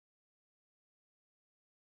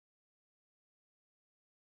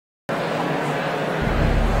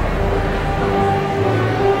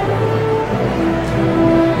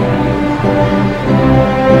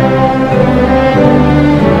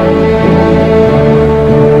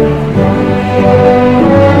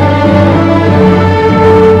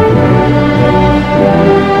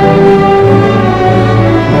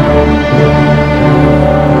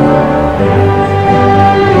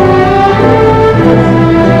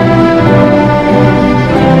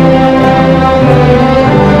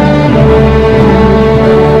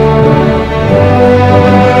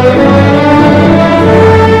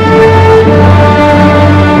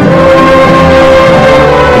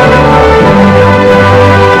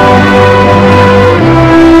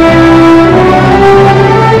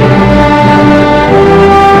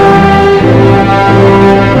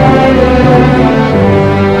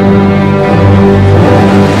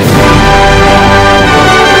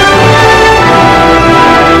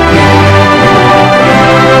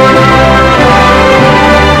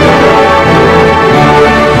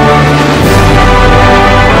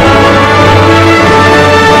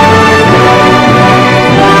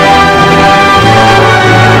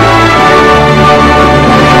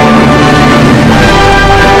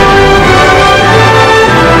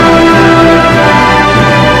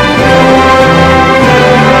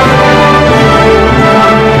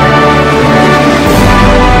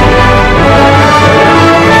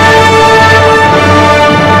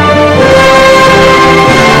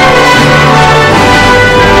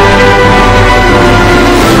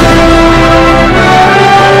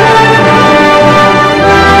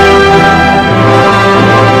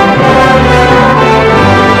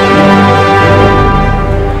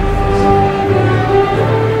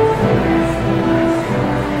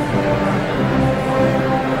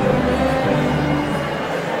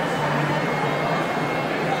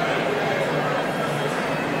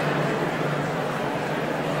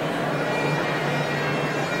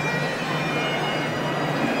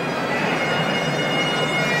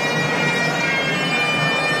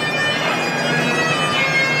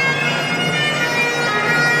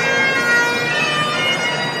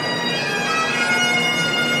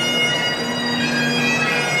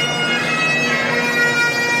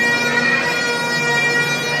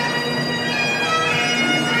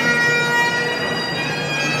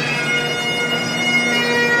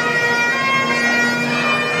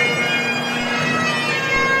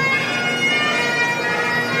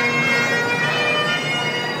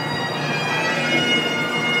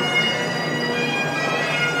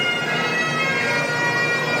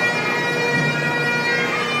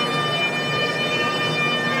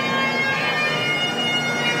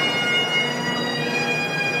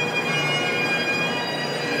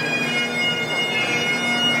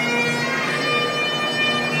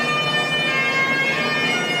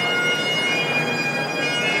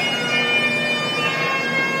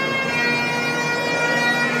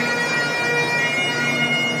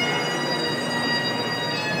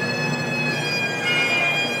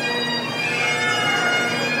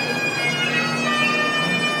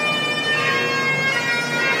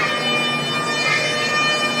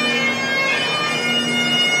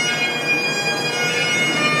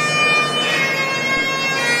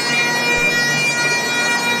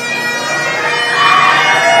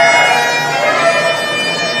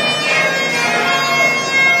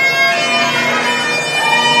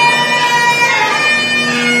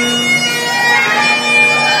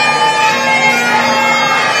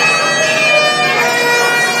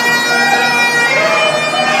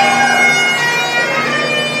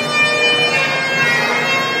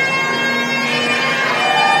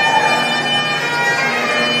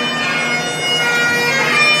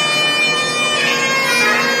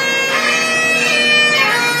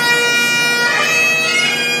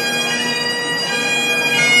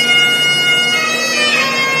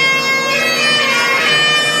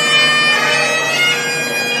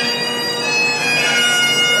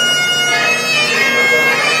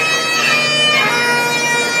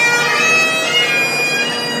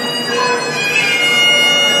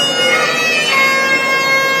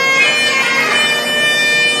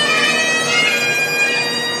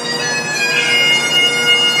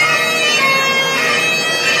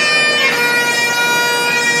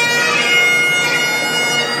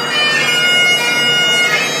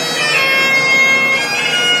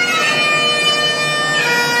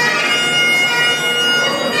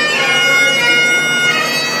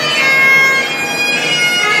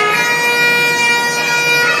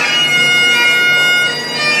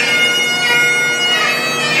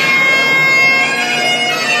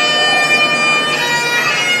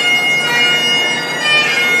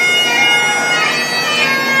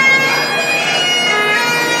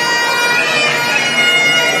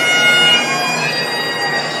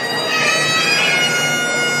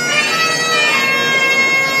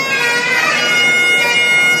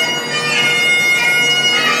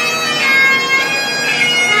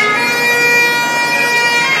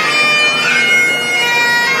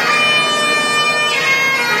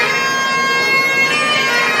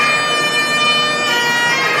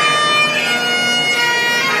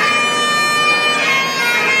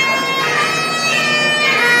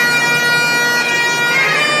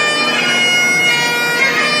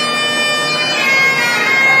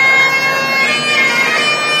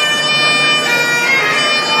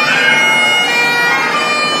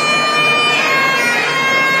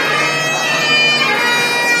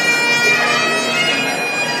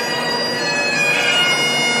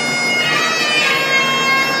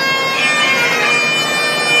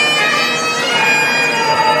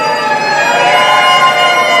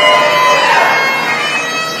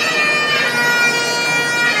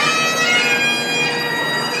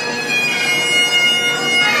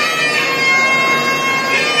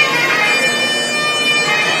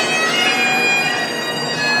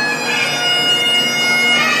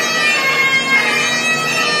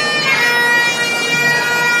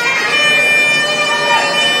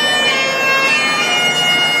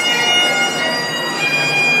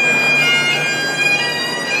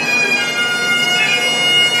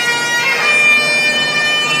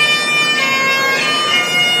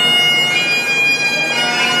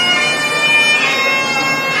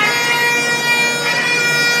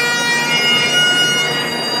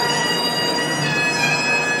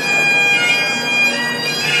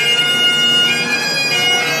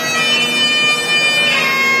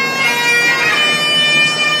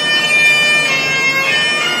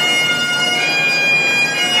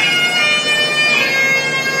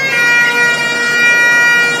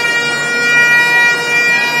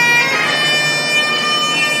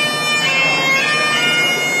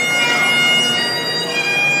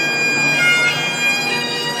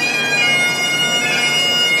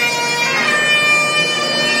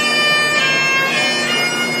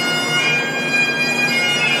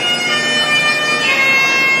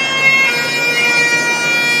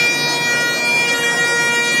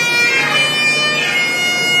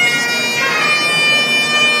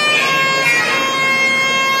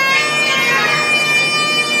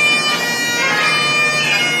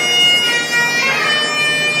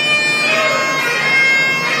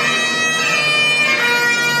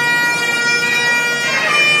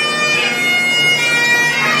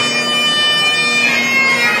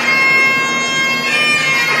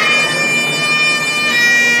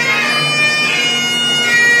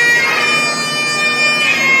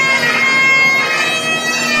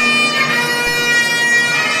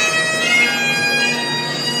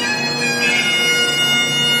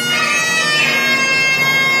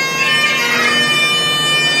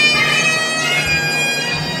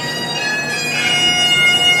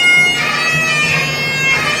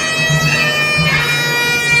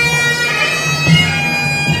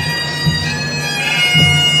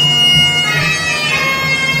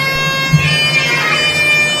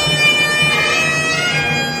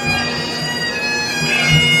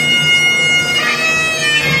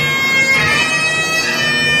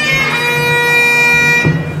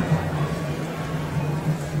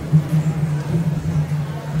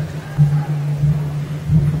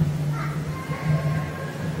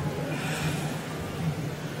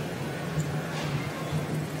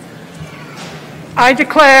I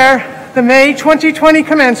declare the May 2020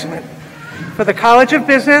 commencement for the College of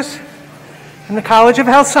Business and the College of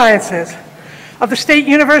Health Sciences of the State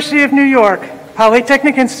University of New York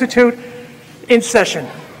Polytechnic Institute in session.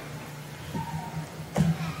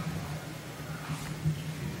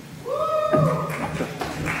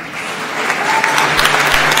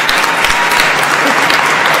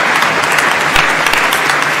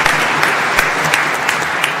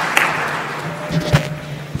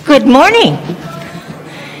 Good morning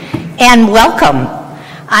and welcome.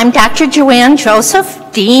 I'm Dr. Joanne Joseph,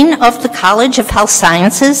 Dean of the College of Health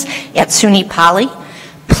Sciences at SUNY Poly.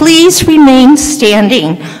 Please remain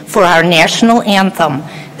standing for our national anthem.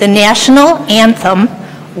 The national anthem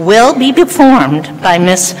will be performed by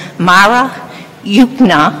Ms. Mara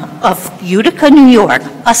Yukna of Utica, New York,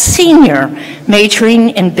 a senior majoring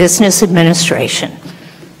in business administration.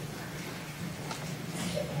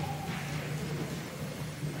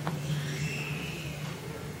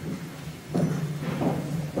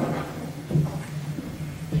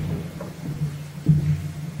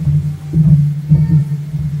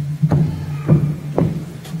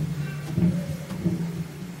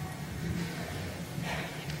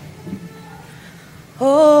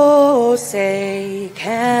 Oh, say,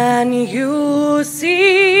 can you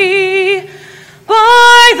see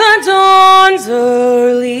by the dawn's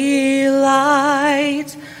early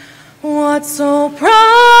light what so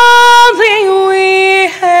proudly we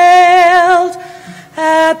hailed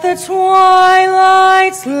at the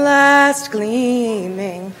twilight's last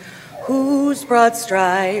gleaming, whose broad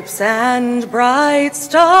stripes and bright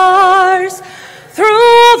stars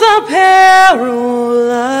through the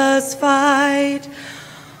perilous fight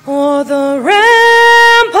o'er the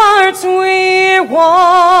ramparts we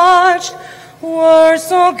watched were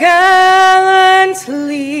so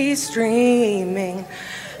gallantly streaming, and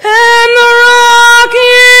the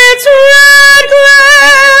rocket's red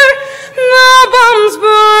glare, the bombs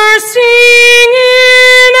bursting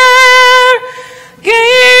in air,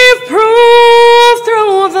 gave proof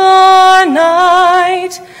through the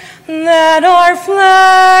night that our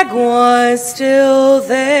flag was still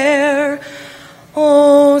there.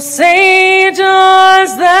 Oh, say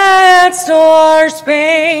does that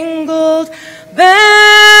star-spangled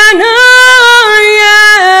banner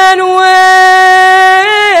yet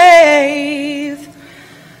wave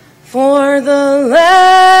for the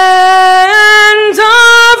land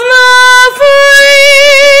of the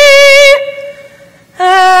free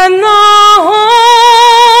and the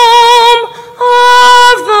home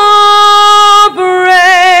of the brave?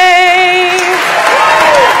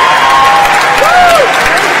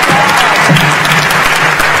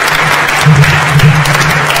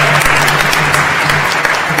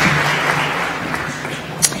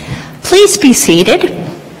 Please be seated.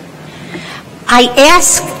 I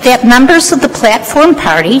ask that members of the platform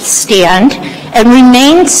party stand and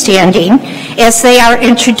remain standing as they are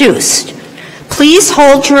introduced. Please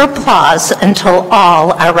hold your applause until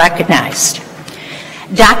all are recognized.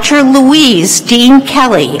 Dr. Louise Dean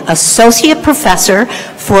Kelly, Associate Professor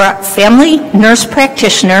for Family Nurse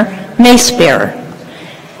Practitioner, Mace Bearer.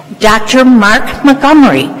 Dr. Mark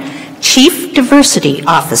Montgomery, Chief Diversity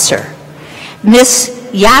Officer. Ms.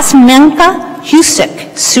 Yasminka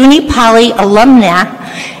Husik, SUNY Poly alumna,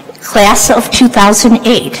 class of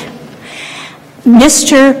 2008.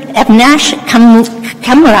 Mr. Avnash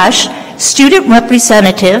Kamraj, Student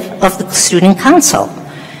Representative of the Student Council.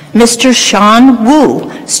 Mr. Sean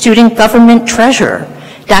Wu, Student Government Treasurer.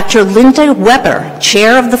 Dr. Linda Weber,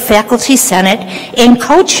 Chair of the Faculty Senate and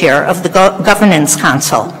Co-Chair of the Governance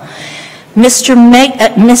Council. Miss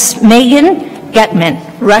Megan Getman,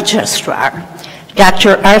 Registrar.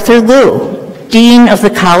 Dr. Arthur Liu, Dean of the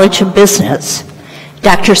College of Business.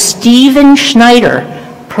 Dr. Stephen Schneider,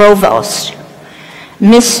 Provost.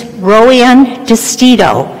 Ms. Roanne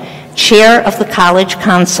DeStito, Chair of the College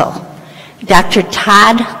Council. Dr.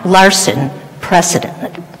 Todd Larson,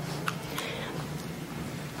 President.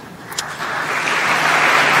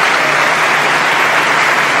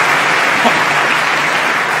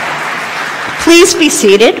 Please be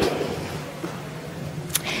seated.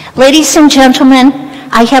 Ladies and gentlemen,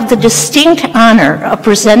 I have the distinct honor of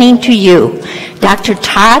presenting to you Dr.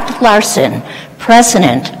 Todd Larson,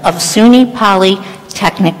 President of SUNY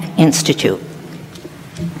Polytechnic Institute.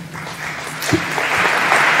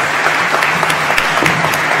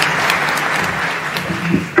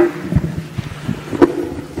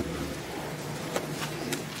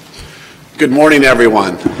 Good morning,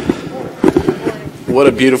 everyone. What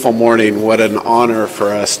a beautiful morning. What an honor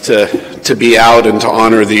for us to be out and to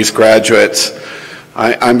honor these graduates.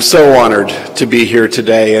 I'm so honored to be here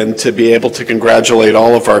today and to be able to congratulate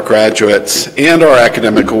all of our graduates and our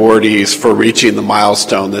academic awardees for reaching the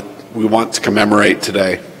milestone that we want to commemorate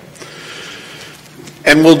today.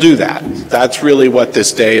 And we'll do that. That's really what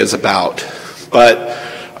this day is about. But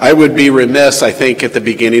I would be remiss, I think, at the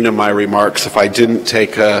beginning of my remarks if I didn't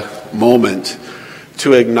take a moment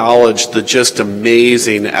to acknowledge the just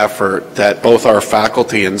amazing effort that both our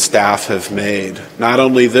faculty and staff have made, not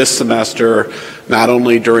only this semester, not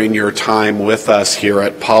only during your time with us here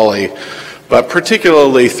at Poly, but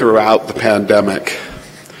particularly throughout the pandemic.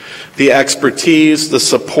 The expertise, the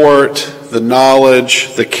support, the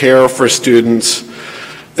knowledge, the care for students,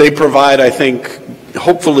 they provide, I think,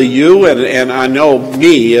 hopefully you and I know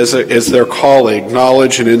me as their colleague,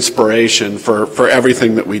 knowledge and inspiration for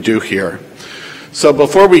everything that we do here. So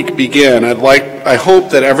before we begin, I hope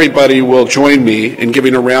that everybody will join me in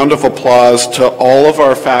giving a round of applause to all of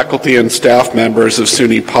our faculty and staff members of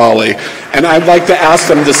SUNY Poly. And I'd like to ask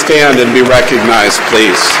them to stand and be recognized,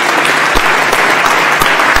 please.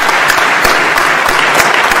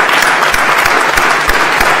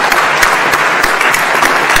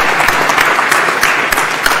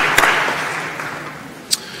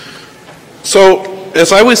 So,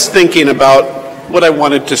 as I was thinking about what I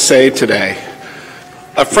wanted to say today,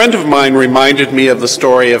 a friend of mine reminded me of the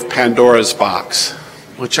story of Pandora's box,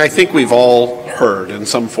 which I think we've all heard in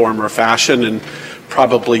some form or fashion and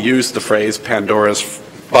probably used the phrase Pandora's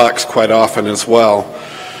box quite often as well.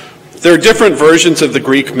 There are different versions of the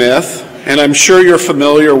Greek myth, and I'm sure you're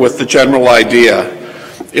familiar with the general idea.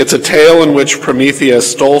 It's a tale in which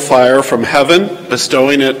Prometheus stole fire from heaven,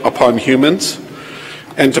 bestowing it upon humans.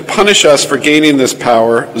 And to punish us for gaining this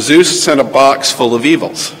power, Zeus sent a box full of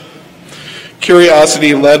evils.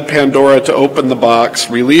 Curiosity led Pandora to open the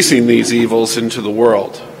box, releasing these evils into the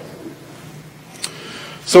world.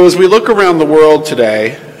 So as we look around the world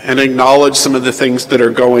today and acknowledge some of the things that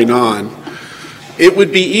are going on, it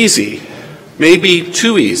would be easy, maybe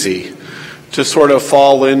too easy, to sort of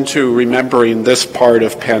fall into remembering this part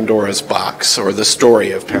of Pandora's box, or the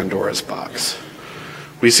story of Pandora's box.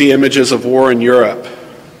 We see images of war in Europe.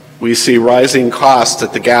 We see rising costs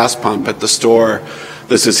at the gas pump at the store.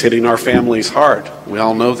 This is hitting our families hard. We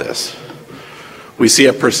all know this. We see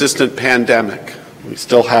a persistent pandemic. We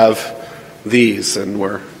still have these, and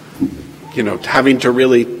we're, having to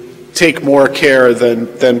really take more care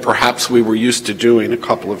than perhaps we were used to doing a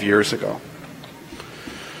couple of years ago.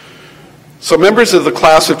 So members of the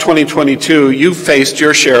class of 2022, you've faced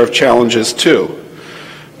your share of challenges too.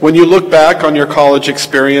 When you look back on your college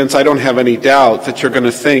experience, I don't have any doubt that you're going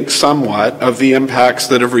to think somewhat of the impacts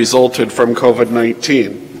that have resulted from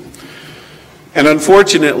COVID-19. And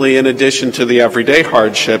unfortunately, in addition to the everyday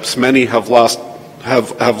hardships, many have lost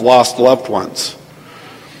loved ones.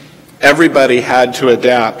 Everybody had to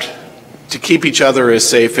adapt to keep each other as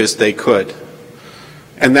safe as they could.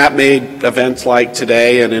 And that made events like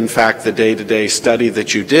today, and in fact the day-to-day study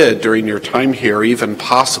that you did during your time here, even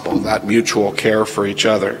possible, that mutual care for each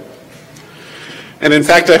other. And in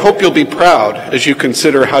fact, I hope you'll be proud as you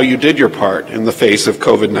consider how you did your part in the face of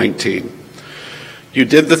COVID-19. You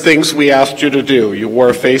did the things we asked you to do. You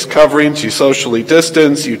wore face coverings, you socially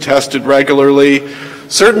distanced, you tested regularly,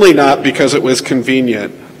 certainly not because it was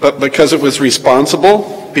convenient, but because it was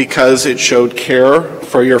responsible, because it showed care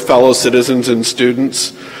for your fellow citizens and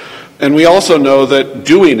students. And we also know that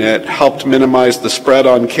doing it helped minimize the spread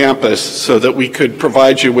on campus so that we could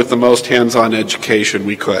provide you with the most hands-on education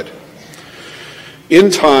we could. In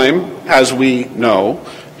time, as we know,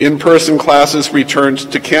 in-person classes returned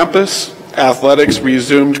to campus, athletics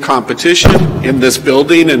resumed competition in this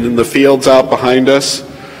building and in the fields out behind us.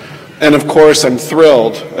 And of course, I'm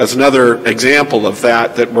thrilled, as another example of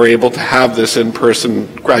that we're able to have this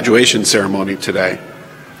in-person graduation ceremony today.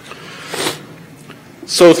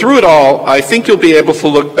 So through it all, I think you'll be able to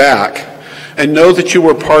look back and know that you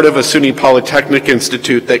were part of a SUNY Polytechnic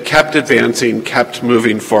Institute that kept advancing, kept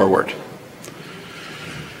moving forward.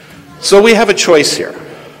 So we have a choice here.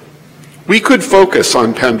 We could focus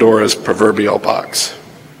on Pandora's proverbial box.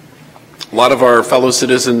 A lot of our fellow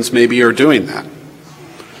citizens maybe are doing that.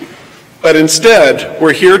 But instead,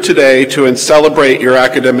 we're here today to celebrate your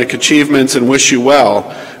academic achievements and wish you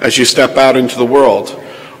well as you step out into the world,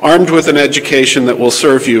 armed with an education that will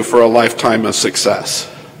serve you for a lifetime of success.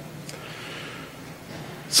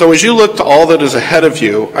 So as you look to all that is ahead of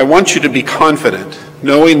you, I want you to be confident,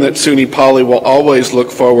 knowing that SUNY Poly will always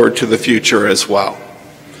look forward to the future as well.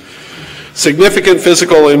 Significant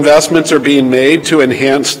physical investments are being made to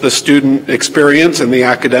enhance the student experience and the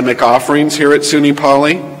academic offerings here at SUNY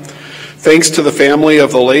Poly. Thanks to the family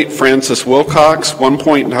of the late Francis Wilcox,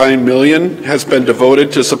 $1.9 million has been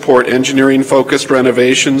devoted to support engineering-focused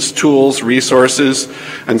renovations, tools, resources,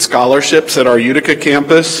 and scholarships at our Utica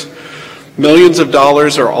campus. Millions of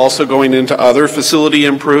dollars are also going into other facility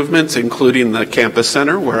improvements, including the campus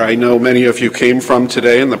center, where I know many of you came from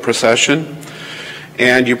today in the procession.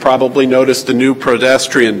 And you probably noticed the new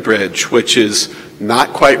pedestrian bridge, which is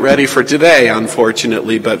not quite ready for today,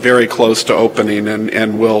 unfortunately, but very close to opening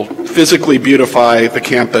and will physically beautify the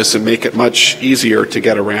campus and make it much easier to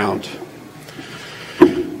get around.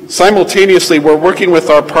 Simultaneously, we're working with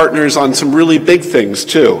our partners on some really big things,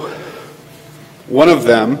 too. One of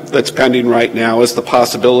them that's pending right now is the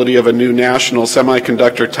possibility of a new National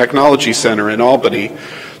Semiconductor Technology Center in Albany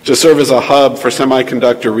to serve as a hub for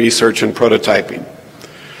semiconductor research and prototyping.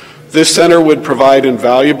 This center would provide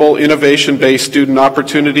invaluable innovation-based student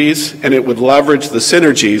opportunities, and it would leverage the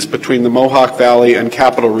synergies between the Mohawk Valley and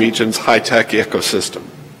Capital Region's high-tech ecosystem.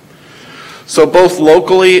 So both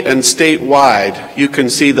locally and statewide, you can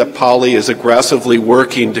see that Poly is aggressively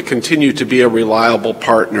working to continue to be a reliable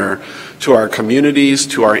partner to our communities,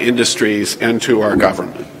 to our industries, and to our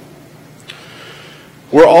government.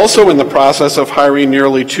 We're also in the process of hiring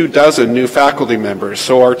nearly 24 new faculty members,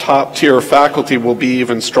 so our top-tier faculty will be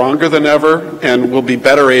even stronger than ever and will be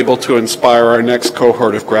better able to inspire our next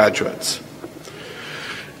cohort of graduates.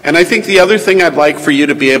 And I think the other thing I'd like for you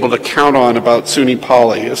to be able to count on about SUNY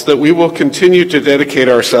Poly is that we will continue to dedicate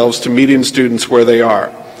ourselves to meeting students where they are,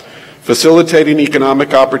 facilitating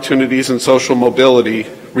economic opportunities and social mobility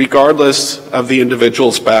regardless of the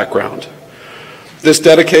individual's background. This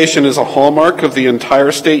dedication is a hallmark of the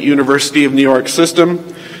entire State University of New York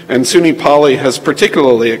system, and SUNY Poly has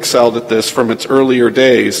particularly excelled at this from its earlier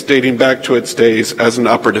days, dating back to its days as an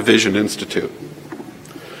upper division institute.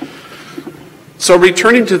 So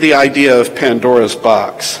returning to the idea of Pandora's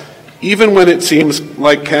box, even when it seems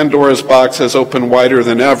like Pandora's box has opened wider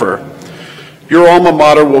than ever, your alma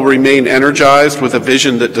mater will remain energized with a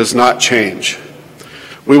vision that does not change.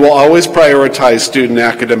 We will always prioritize student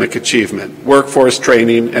academic achievement, workforce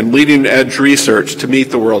training, and leading-edge research to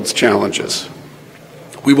meet the world's challenges.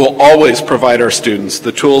 We will always provide our students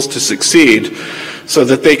the tools to succeed so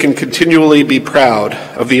that they can continually be proud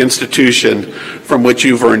of the institution from which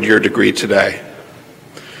you've earned your degree today.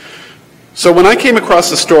 So when I came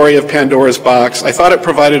across the story of Pandora's box, I thought it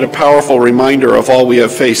provided a powerful reminder of all we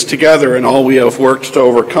have faced together and all we have worked to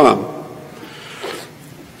overcome.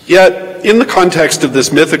 Yet, in the context of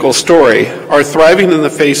this mythical story, our thriving in the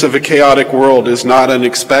face of a chaotic world is not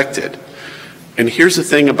unexpected. And here's the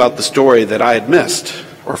thing about the story that I had missed,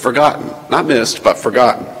 or forgotten. Not missed, but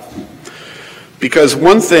forgotten. Because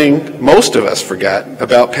one thing most of us forget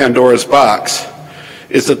about Pandora's box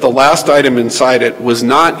is that the last item inside it was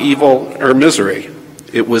not evil or misery,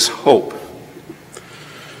 it was hope.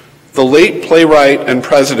 The late playwright and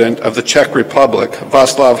president of the Czech Republic,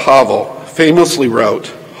 Václav Havel, famously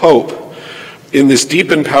wrote, "Hope, in this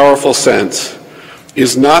deep and powerful sense,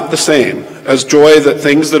 is not the same as joy that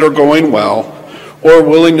things that are going well or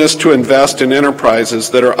willingness to invest in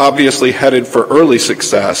enterprises that are obviously headed for early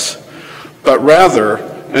success, but rather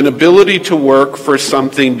an ability to work for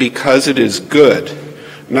something because it is good,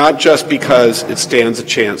 not just because it stands a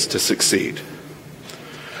chance to succeed."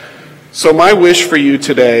 So my wish for you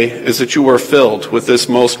today is that you are filled with this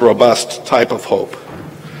most robust type of hope,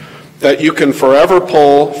 that you can forever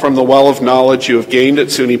pull from the well of knowledge you have gained at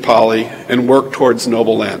SUNY Poly and work towards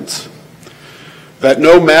noble ends. That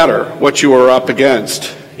no matter what you are up against,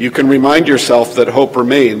 you can remind yourself that hope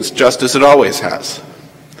remains just as it always has.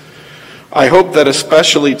 I hope that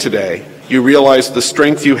especially today, you realize the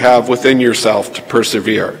strength you have within yourself to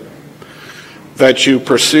persevere, that you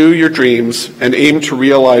pursue your dreams and aim to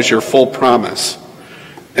realize your full promise,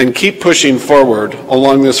 and keep pushing forward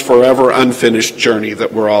along this forever unfinished journey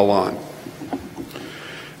that we're all on.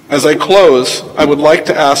 As I close, I would like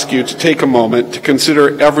to ask you to take a moment to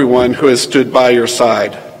consider everyone who has stood by your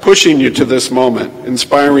side, pushing you to this moment,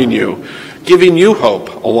 inspiring you, giving you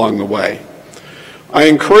hope along the way. I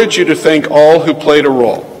encourage you to thank all who played a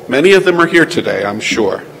role. Many of them are here today, I'm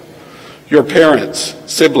sure. Your parents,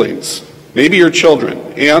 siblings, maybe your children,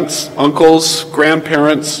 aunts, uncles,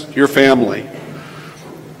 grandparents, your family.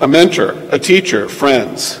 A mentor, a teacher,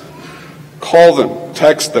 friends. Call them,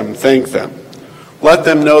 text them, thank them. Let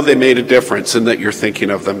them know they made a difference and that you're thinking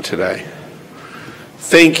of them today.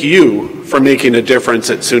 Thank you for making a difference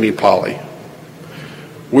at SUNY Poly.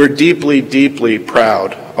 We're deeply, deeply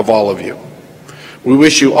proud of all of you. We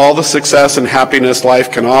wish you all the success and happiness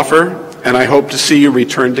life can offer, and I hope to see you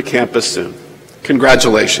return to campus soon.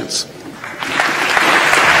 Congratulations.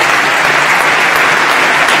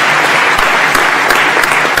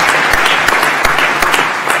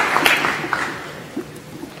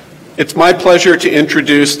 It's my pleasure to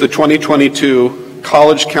introduce the 2022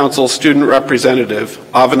 College Council Student Representative,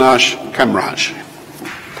 Avinash Kamraj.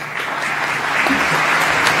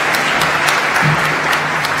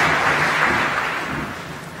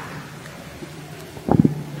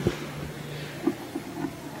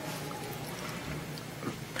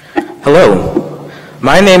 Hello,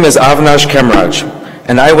 my name is Avinash Kamraj,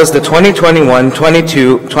 and I was the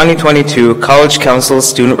 2021-2022 College Council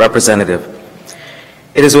Student Representative.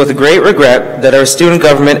 It is with great regret that our student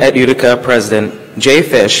government at Utica President Jay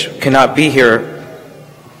Fish cannot be here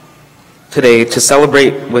today to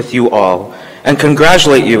celebrate with you all and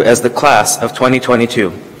congratulate you as the class of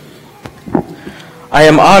 2022. I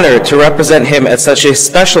am honored to represent him at such a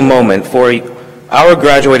special moment for our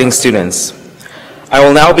graduating students. I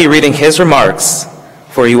will now be reading his remarks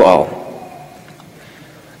for you all.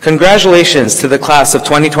 Congratulations to the class of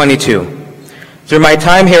 2022. Through my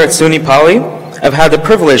time here at SUNY Poly, I've had the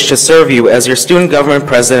privilege to serve you as your student government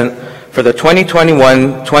president for the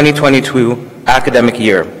 2021-2022 academic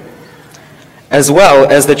year, as well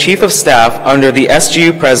as the chief of staff under the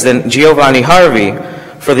SGU president Giovanni Harvey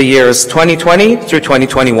for the years 2020 through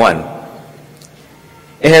 2021.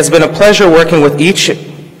 It has been a pleasure working with each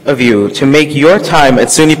of you to make your time at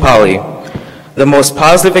SUNY Poly the most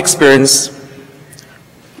positive experience.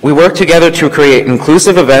 We worked together to create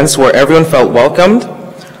inclusive events where everyone felt welcomed,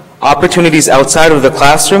 opportunities outside of the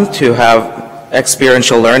classroom to have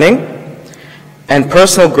experiential learning, and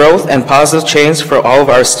personal growth and positive change for all of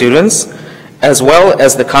our students, as well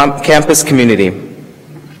as the campus community.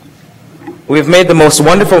 We've made the most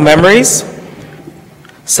wonderful memories,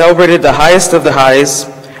 celebrated the highest of the highs,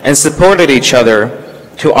 and supported each other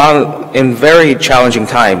in very challenging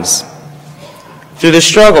times. Through the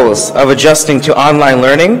struggles of adjusting to online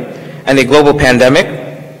learning and a global pandemic,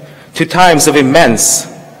 to times of immense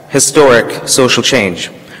historic social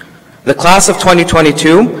change, the class of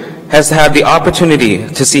 2022 has had the opportunity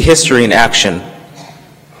to see history in action.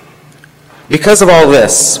 Because of all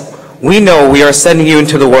this, we know we are sending you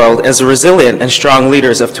into the world as resilient and strong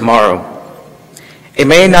leaders of tomorrow. It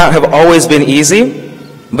may not have always been easy,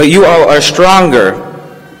 but you all are stronger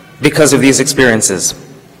because of these experiences.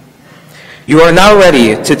 You are now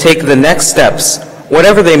ready to take the next steps,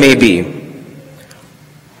 whatever they may be.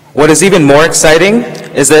 What is even more exciting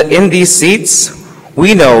is that in these seats,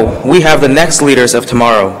 we know we have the next leaders of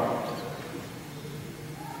tomorrow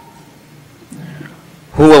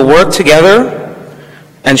who will work together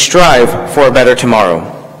and strive for a better tomorrow.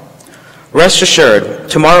 Rest assured,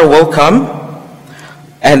 tomorrow will come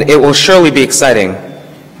and it will surely be exciting.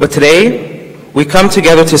 But today, we come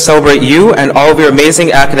together to celebrate you and all of your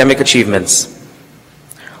amazing academic achievements.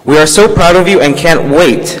 We are so proud of you and can't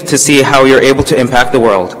wait to see how you're able to impact the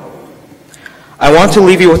world. I want to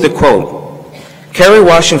leave you with a quote. Kerry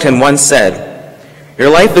Washington once said, "Your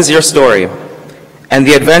life is your story, and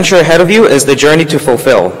the adventure ahead of you is the journey to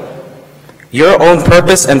fulfill your own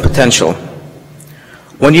purpose and potential."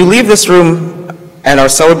 When you leave this room and are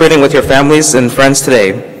celebrating with your families and friends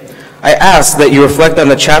today, I ask that you reflect on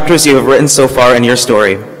the chapters you have written so far in your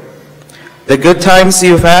story, the good times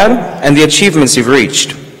you've had and the achievements you've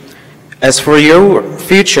reached. As for your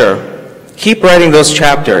future, keep writing those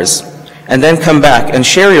chapters and then come back and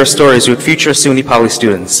share your stories with future SUNY Poly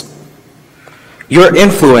students. Your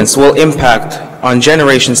influence will impact on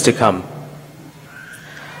generations to come.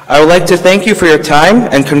 I would like to thank you for your time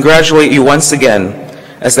and congratulate you once again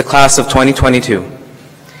as the class of 2022.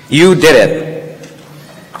 You did it.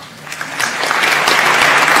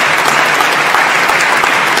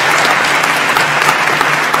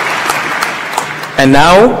 And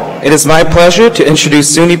now, it is my pleasure to introduce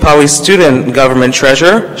SUNY Poly Student Government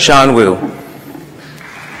Treasurer, Sean Wu.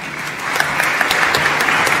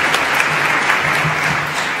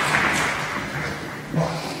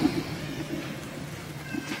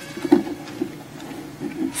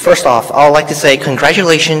 First off, I would like to say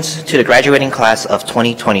congratulations to the graduating class of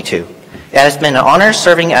 2022. It has been an honor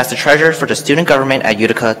serving as the treasurer for the student government at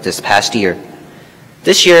Utica this past year.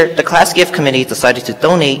 This year, the class gift committee decided to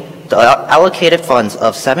donate the allocated funds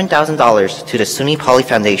of $7,000 to the SUNY Poly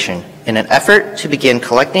Foundation in an effort to begin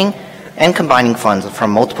collecting and combining funds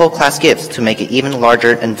from multiple class gifts to make an even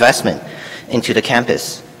larger investment into the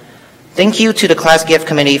campus. Thank you to the class gift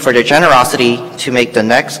committee for their generosity to make the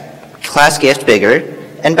next class gift bigger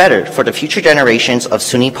and better for the future generations of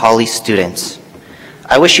SUNY Poly students.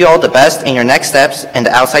 I wish you all the best in your next steps in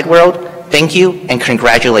the outside world. Thank you and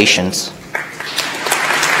congratulations.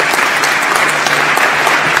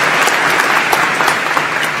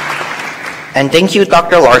 And thank you,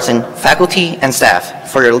 Dr. Larson, faculty, and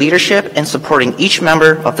staff for your leadership in supporting each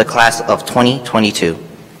member of the class of 2022.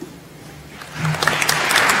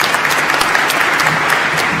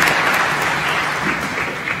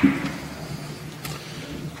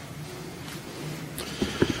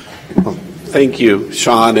 Thank you,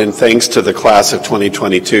 Sean, and thanks to the class of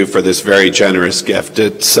 2022 for this very generous gift.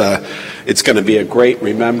 It's going to be a great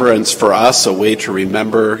remembrance for us, a way to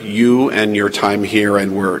remember you and your time here,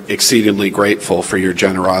 and we're exceedingly grateful for your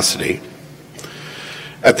generosity.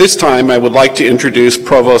 At this time, I would like to introduce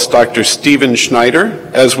Provost Dr. Stephen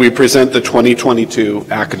Schneider as we present the 2022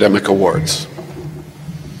 Academic Awards.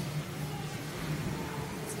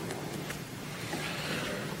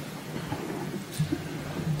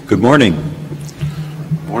 Good morning.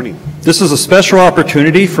 Morning. This is a special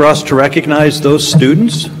opportunity for us to recognize those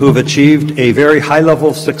students who have achieved a very high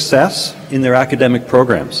level of success in their academic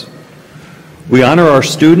programs. We honor our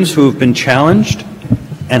students who have been challenged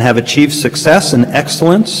and have achieved success and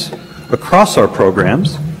excellence across our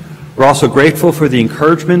programs. We're also grateful for the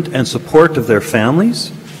encouragement and support of their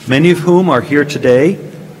families, many of whom are here today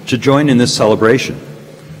to join in this celebration.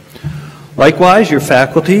 Likewise, your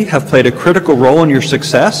faculty have played a critical role in your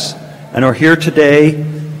success and are here today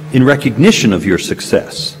in recognition of your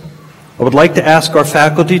success. I would like to ask our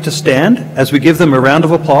faculty to stand as we give them a round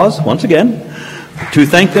of applause, once again, to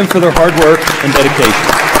thank them for their hard work and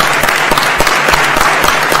dedication.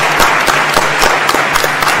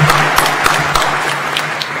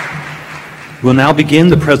 We'll now begin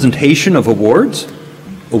the presentation of awards.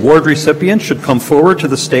 Award recipients should come forward to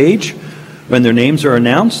the stage when their names are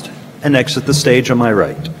announced and exit the stage on my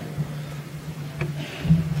right.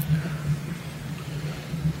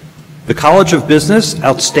 The College of Business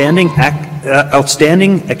Outstanding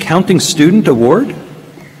Accounting Student Award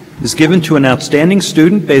is given to an outstanding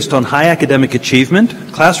student based on high academic achievement,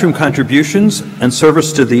 classroom contributions, and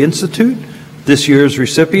service to the Institute. This year's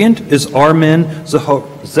recipient is Armin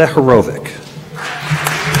Zaharovic.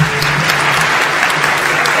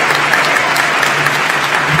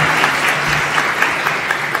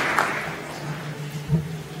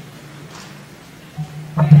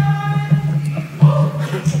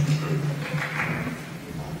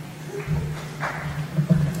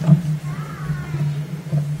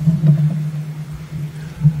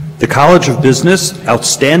 The College of Business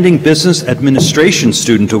Outstanding Business Administration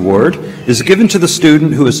Student Award is given to the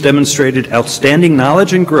student who has demonstrated outstanding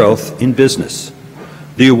knowledge and growth in business.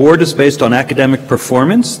 The award is based on academic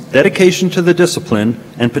performance, dedication to the discipline,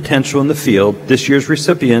 and potential in the field. This year's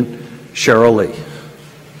recipient, Cheryl Lee.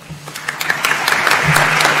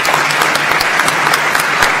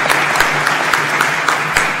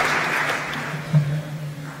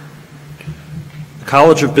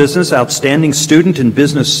 College of Business Outstanding Student in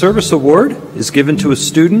Business Service Award is given to a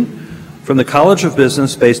student from the College of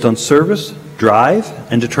Business based on service, drive,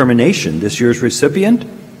 and determination. This year's recipient,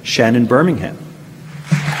 Shannon Birmingham.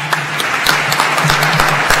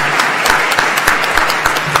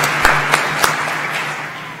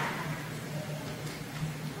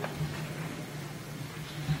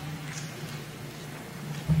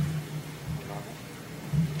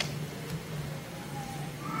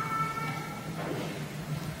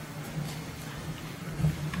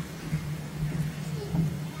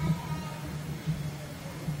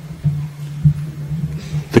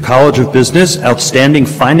 The College of Business Outstanding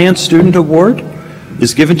Finance Student Award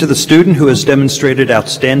is given to the student who has demonstrated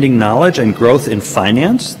outstanding knowledge and growth in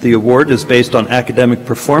finance. The award is based on academic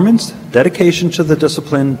performance, dedication to the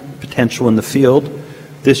discipline, potential in the field.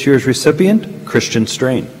 This year's recipient, Christian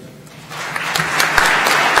Strain.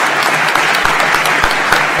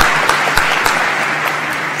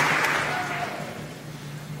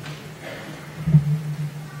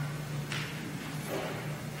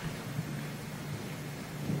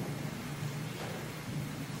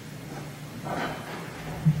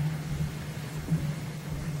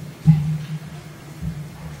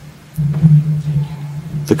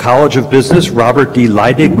 The College of Business Robert D.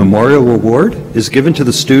 Leidig Memorial Award is given to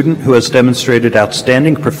the student who has demonstrated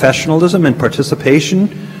outstanding professionalism and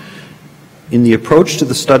participation in the approach to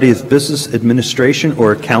the study of business administration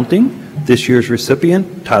or accounting. This year's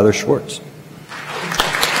recipient, Tyler Schwartz.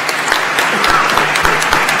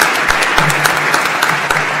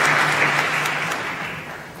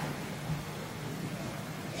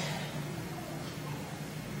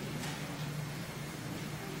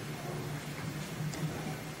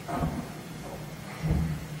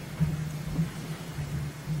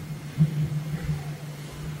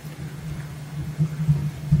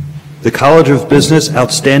 The College of Business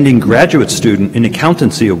Outstanding Graduate Student in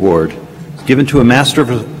Accountancy Award is given to a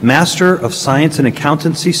Master of Science in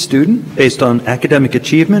Accountancy student based on academic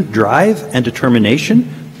achievement, drive, and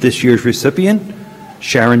determination. This year's recipient,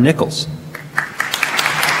 Sharon Nichols.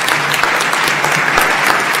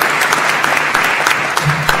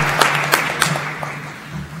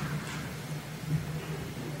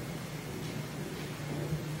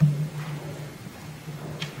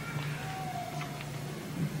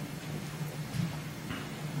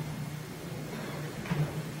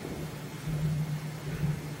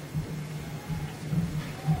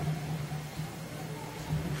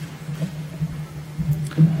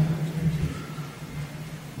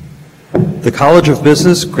 The College of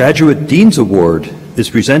Business Graduate Dean's Award is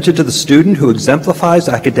presented to the student who exemplifies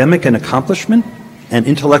academic and accomplishment and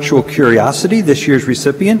intellectual curiosity. This year's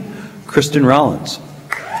recipient, Kristen Rollins.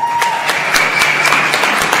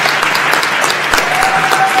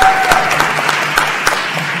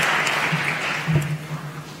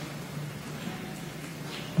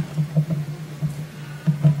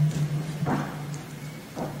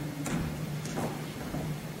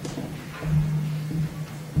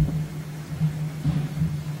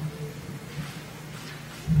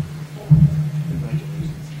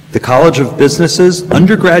 The College of Business's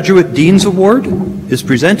Undergraduate Dean's Award is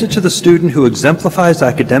presented to the student who exemplifies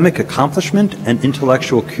academic accomplishment and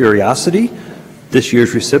intellectual curiosity. This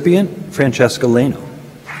year's recipient, Francesca Leno.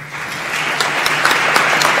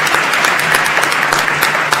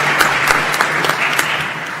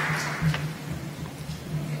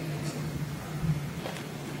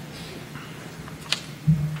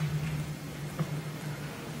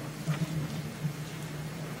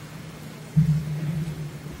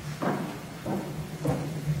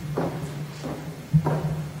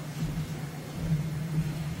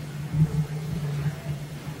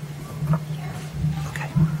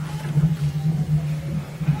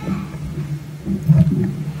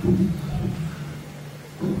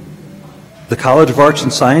 The College of Arts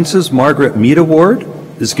and Sciences Margaret Mead Award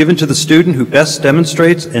is given to the student who best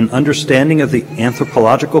demonstrates an understanding of the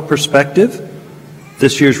anthropological perspective.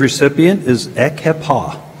 This year's recipient is Ek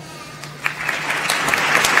Hepa.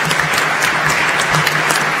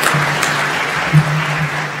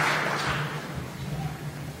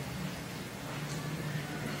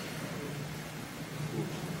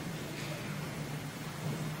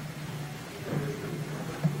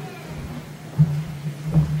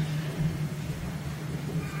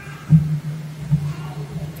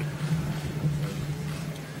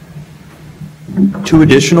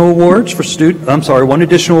 One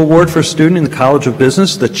additional award for a student in the College of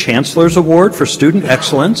Business, the Chancellor's Award for Student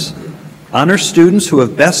Excellence, honors students who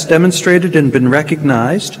have best demonstrated and been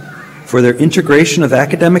recognized for their integration of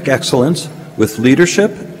academic excellence with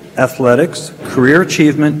leadership, athletics, career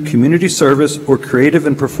achievement, community service, or creative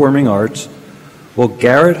and performing arts. Will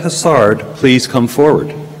Garrett Hassard please come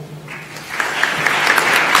forward?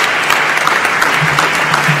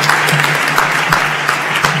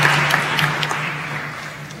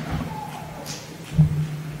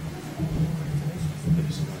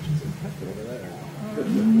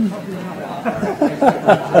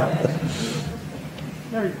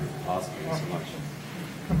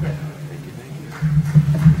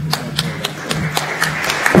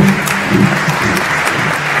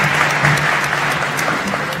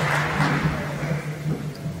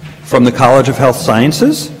 From the College of Health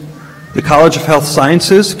Sciences, the College of Health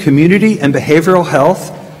Sciences Community and Behavioral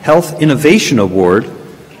Health Innovation Award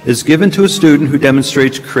is given to a student who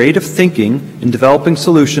demonstrates creative thinking in developing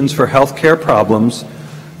solutions for healthcare problems.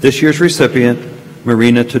 This year's recipient,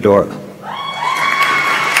 Marina Todora.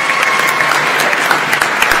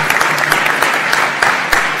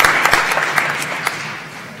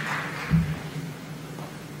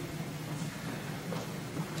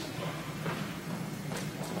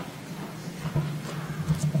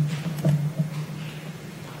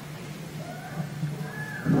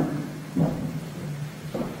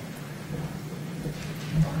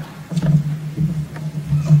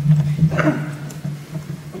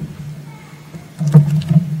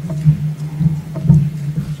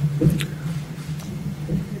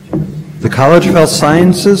 The College of Health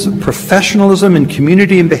Sciences Professionalism in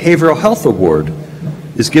Community and Behavioral Health Award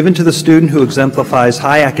is given to the student who exemplifies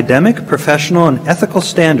high academic, professional, and ethical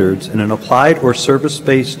standards in an applied or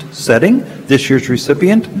service-based setting. This year's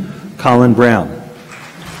recipient, Colin Brown.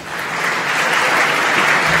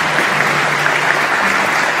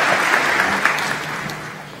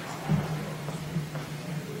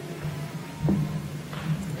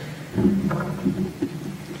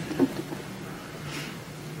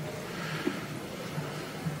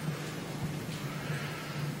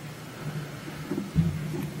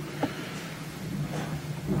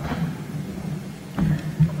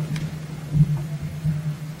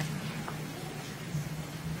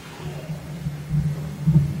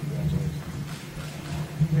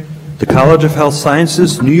 The College of Health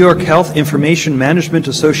Sciences New York Health Information Management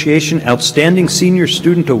Association Outstanding Senior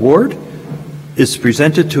Student Award is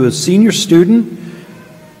presented to a senior student.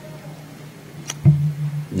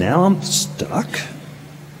 Now I'm stuck.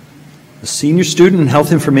 A senior student in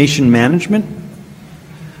Health Information Management,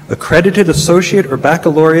 accredited associate or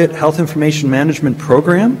baccalaureate Health Information Management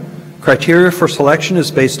program. Criteria for selection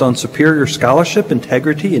is based on superior scholarship,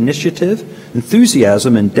 integrity, initiative,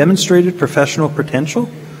 enthusiasm, and demonstrated professional potential.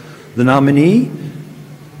 The nominee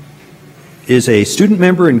is a student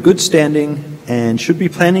member in good standing and should be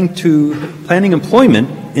planning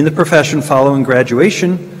employment in the profession following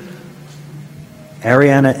graduation,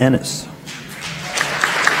 Ariana Ennis.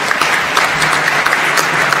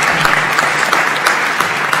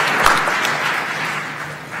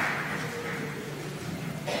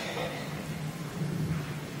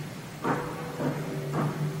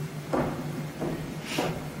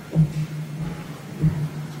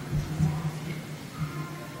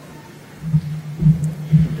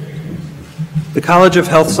 The College of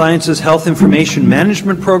Health Sciences Health Information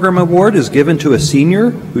Management Program Award is given to a senior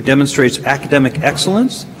who demonstrates academic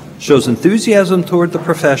excellence, shows enthusiasm toward the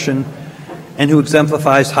profession, and who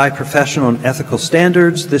exemplifies high professional and ethical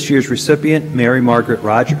standards. This year's recipient, Mary Margaret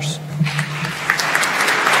Rogers.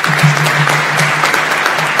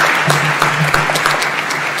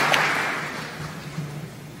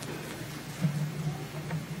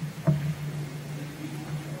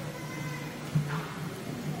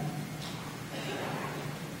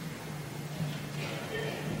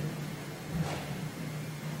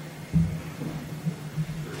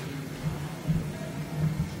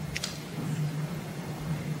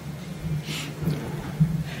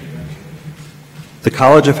 The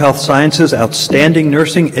College of Health Sciences Outstanding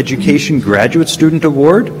Nursing Education Graduate Student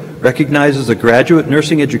Award recognizes a graduate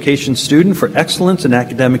nursing education student for excellence in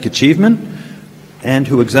academic achievement and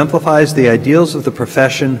who exemplifies the ideals of the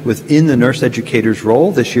profession within the nurse educator's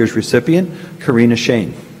role. This year's recipient, Karina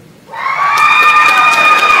Shane.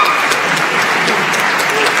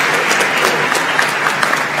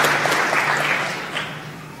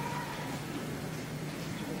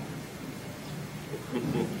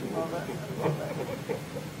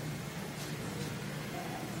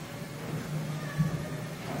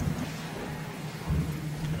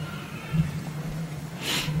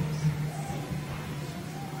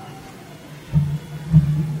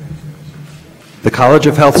 The College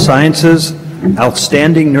of Health Sciences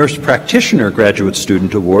Outstanding Nurse Practitioner Graduate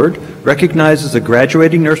Student Award recognizes a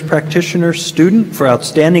graduating nurse practitioner student for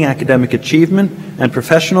outstanding academic achievement and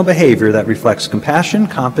professional behavior that reflects compassion,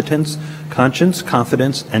 competence, conscience,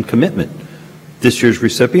 confidence, and commitment. This year's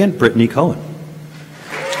recipient, Brittany Cohen.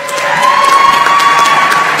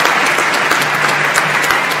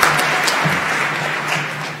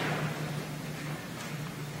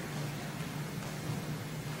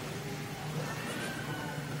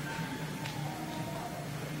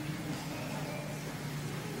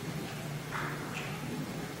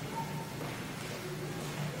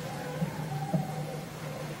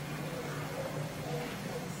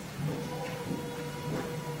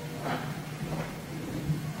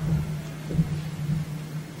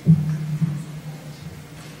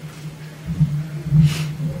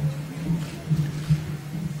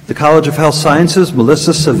 The College of Health Sciences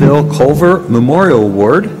Melissa Seville Culver Memorial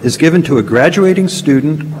Award is given to a graduating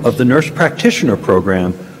student of the Nurse Practitioner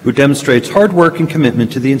Program who demonstrates hard work and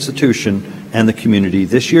commitment to the institution and the community.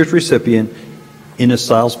 This year's recipient, Ines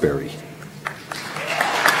Salisbury.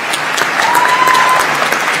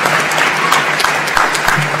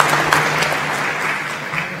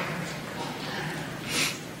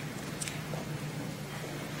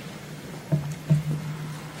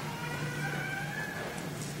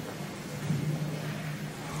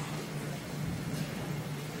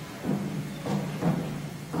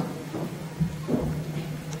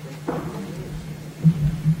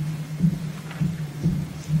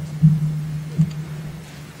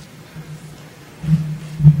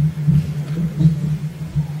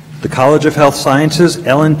 The College of Health Sciences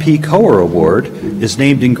Ellen P. Coher Award is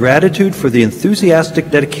named in gratitude for the enthusiastic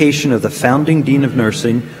dedication of the founding Dean of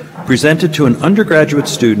Nursing, presented to an undergraduate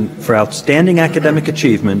student for outstanding academic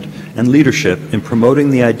achievement and leadership in promoting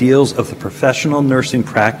the ideals of the professional nursing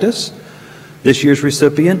practice. This year's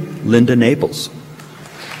recipient, Linda Naples.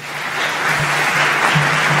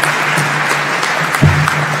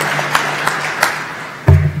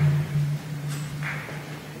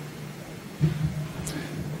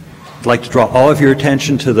 I'd like to draw all of your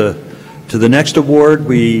attention to the next award.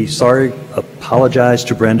 We apologize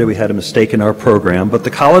to Brenda, we had a mistake in our program, but the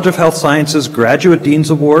College of Health Sciences Graduate Dean's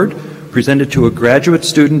Award, presented to a graduate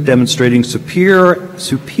student demonstrating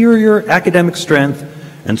superior academic strength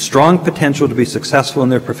and strong potential to be successful in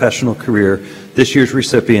their professional career. This year's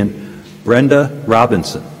recipient, Brenda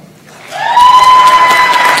Robinson.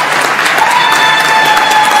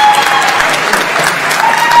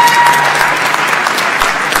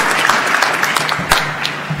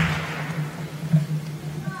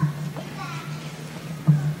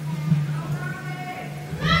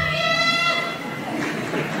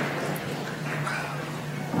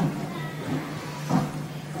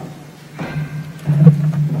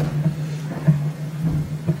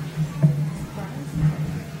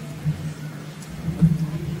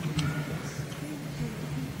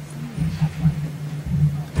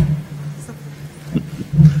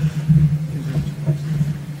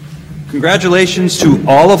 Congratulations to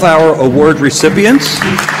all of our award recipients.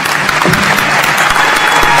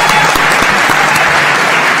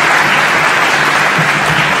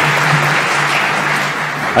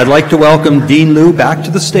 I'd like to welcome Dean Liu back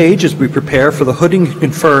to the stage as we prepare for the hooding and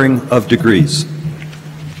conferring of degrees.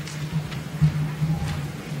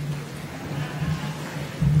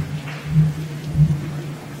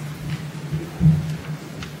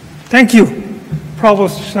 Thank you,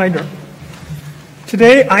 Provost Schneider.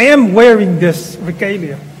 Today I am wearing this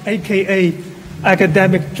regalia, aka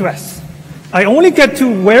academic dress. I only get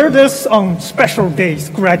to wear this on special days,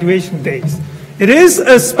 graduation days. It is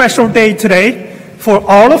a special day today for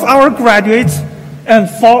all of our graduates and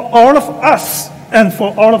for all of us and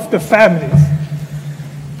for all of the families.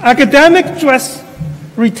 Academic dress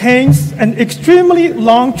retains an extremely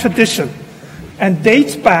long tradition and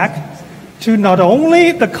dates back to not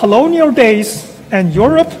only the colonial days and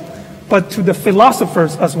Europe, but to the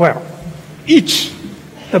philosophers as well. Each,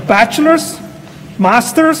 the bachelor's,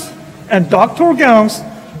 master's, and doctoral gowns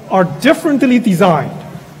are differently designed.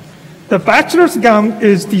 The bachelor's gown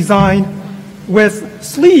is designed with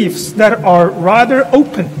sleeves that are rather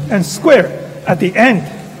open and square at the end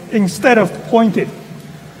instead of pointed.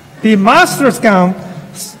 The master's gown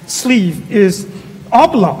sleeve is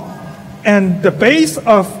oblong, and the base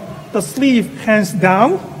of the sleeve hangs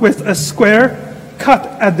down with a square cut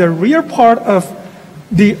at the rear part of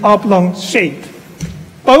the oblong shape.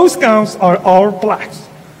 Both gowns are all black.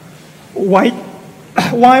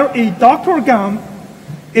 While a doctoral gown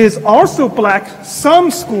is also black,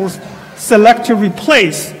 some schools select to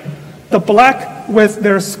replace the black with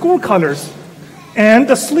their school colors, and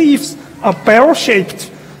the sleeves are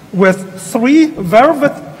barrel-shaped with 3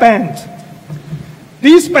 velvet bands.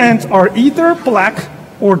 These bands are either black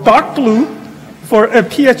or dark blue for a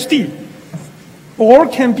PhD, or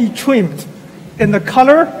can be trimmed in the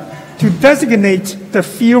color to designate the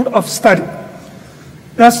field of study.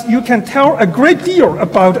 Thus, you can tell a great deal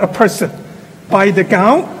about a person by the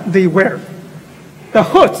gown they wear. The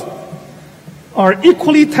hoods are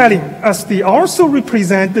equally telling, as they also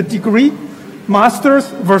represent the degree, master's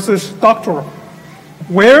versus doctoral,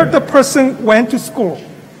 where the person went to school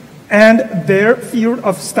and their field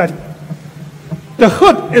of study. The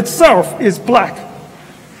hood itself is black.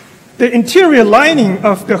 The interior lining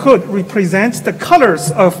of the hood represents the colors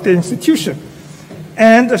of the institution,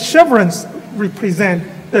 and the chevrons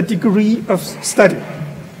represent the degree of study.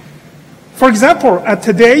 For example, at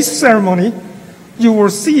today's ceremony, you will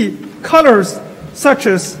see colors such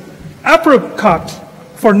as apricot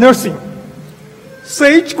for nursing,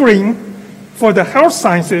 sage green for the health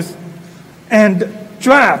sciences, and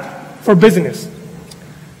drab for business.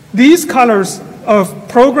 These colors of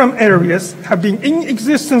program areas have been in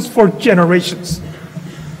existence for generations.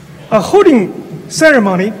 A hooding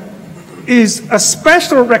ceremony is a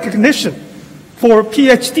special recognition for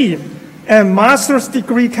PhD and master's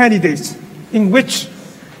degree candidates in which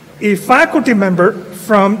a faculty member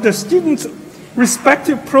from the student's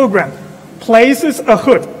respective program places a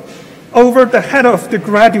hood over the head of the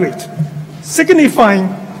graduate, signifying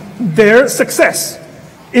their success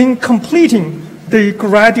in completing the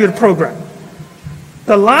graduate program.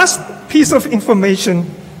 The last piece of information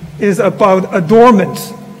is about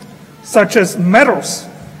adornments, such as medals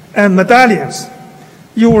and medallions.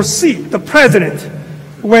 You will see the president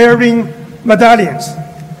wearing medallions,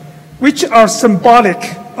 which are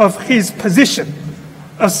symbolic of his position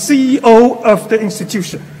as CEO of the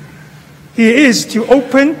institution. He is to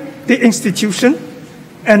open the institution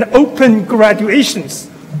and open graduations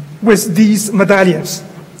with these medallions.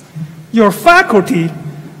 Your faculty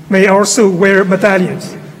may also wear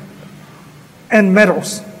medallions and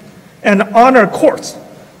medals and honor cords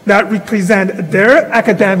that represent their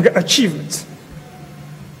academic achievements.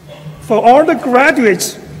 For all the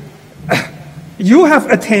graduates, you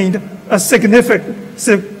have attained a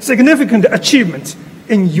significant achievement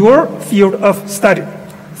in your field of study.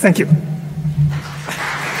 Thank you.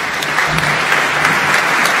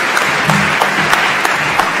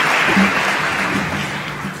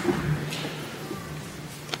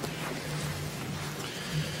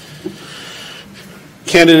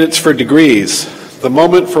 Candidates for degrees, the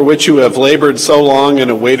moment for which you have labored so long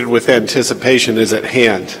and awaited with anticipation is at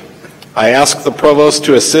hand. I ask the Provost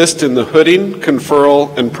to assist in the hooding,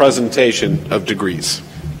 conferral, and presentation of degrees.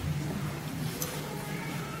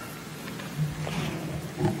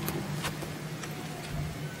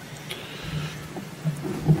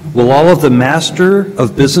 Will all of the Master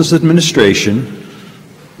of Business Administration,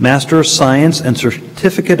 Master of Science, and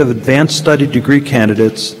Certificate of Advanced Study degree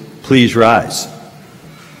candidates please rise?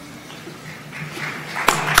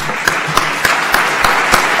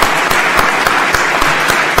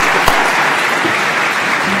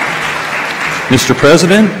 Mr.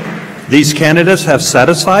 President, these candidates have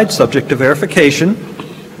satisfied, subject to verification,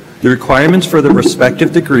 the requirements for the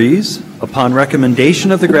respective degrees. Upon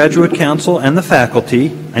recommendation of the Graduate Council and the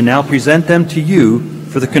faculty, I now present them to you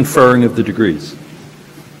for the conferring of the degrees.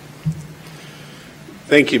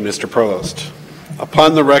 Thank you, Mr. Provost.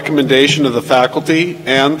 Upon the recommendation of the faculty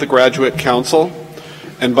and the Graduate Council,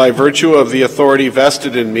 and by virtue of the authority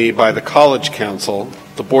vested in me by the College Council,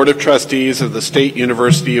 the Board of Trustees of the State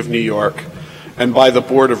University of New York, and by the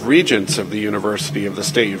Board of Regents of the University of the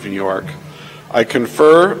State of New York, I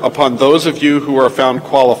confer upon those of you who are found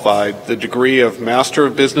qualified the degree of Master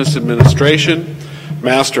of Business Administration,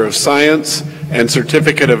 Master of Science, and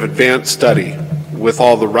Certificate of Advanced Study, with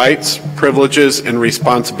all the rights, privileges, and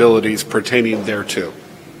responsibilities pertaining thereto.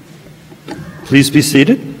 Please be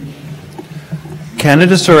seated.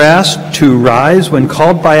 Candidates are asked to rise when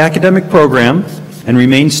called by academic program and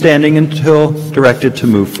remain standing until directed to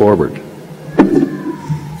move forward.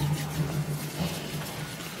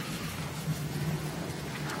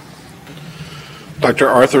 Dr.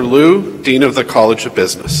 Arthur Liu, Dean of the College of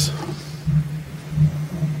Business.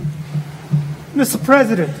 Mr.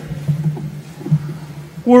 President,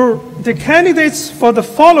 will the candidates for the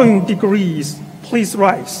following degrees please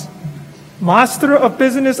rise? Master of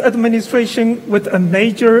Business Administration with a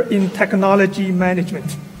major in Technology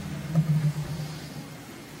Management.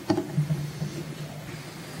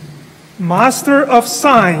 Master of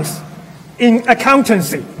Science in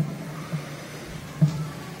Accountancy.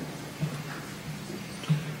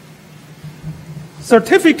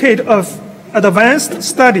 Certificate of Advanced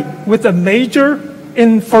Study with a major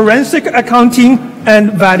in Forensic Accounting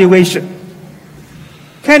and Valuation.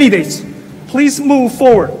 Candidates, please move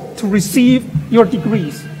forward to receive your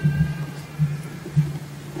degrees.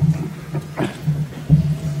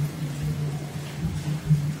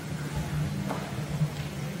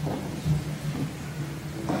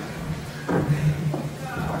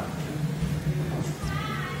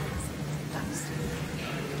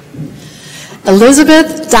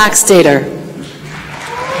 Elizabeth Dockstader.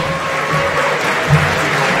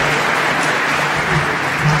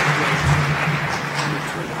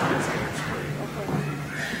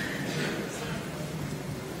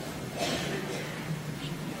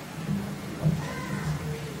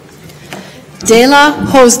 Dela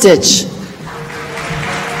Hosdich.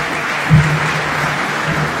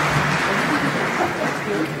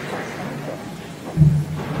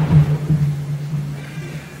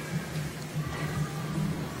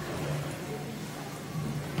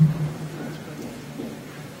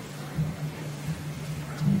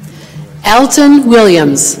 Elton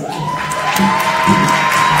Williams.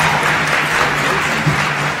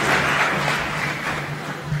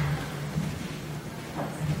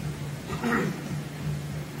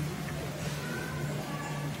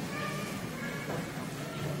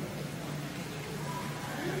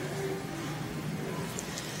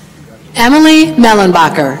 Emily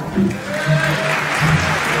Mellenbacher.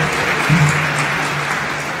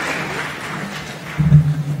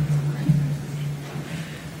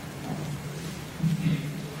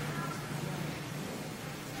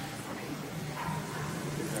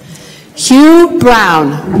 Hugh Brown.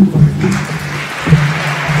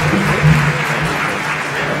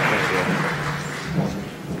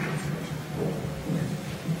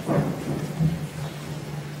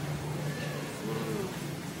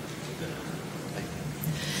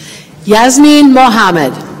 Yasmin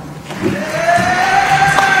Mohammed.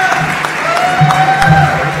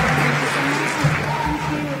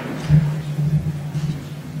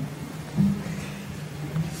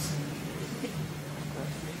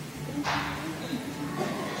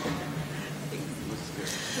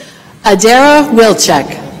 Adara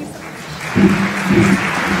Wilczek.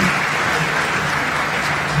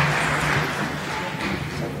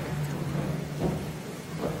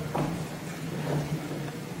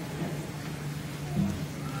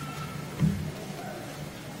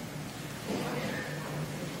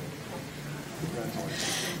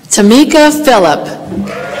 Tamika Phillip.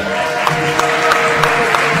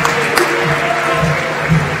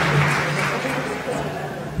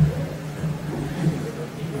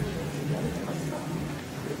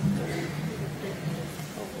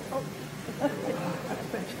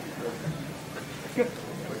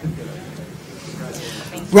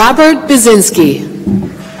 Robert Bazinski.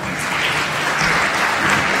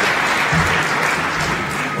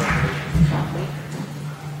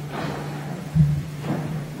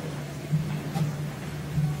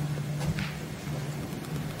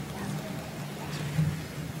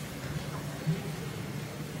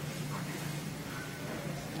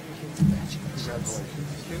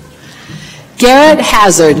 Garrett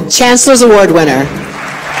Hazard, Chancellor's Award winner.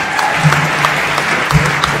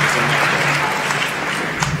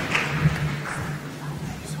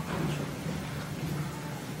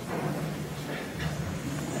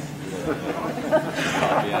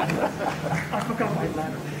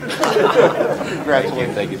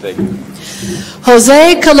 Congratulations. Thank you, thank you.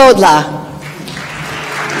 Jose Calodla.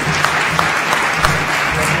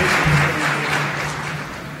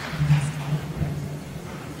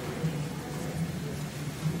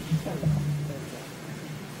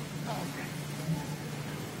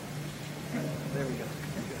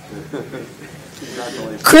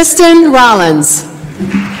 Kristen Rollins.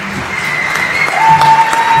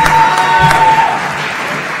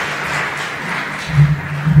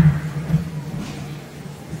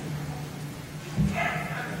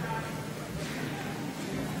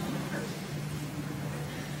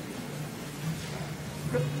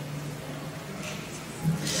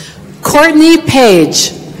 Courtney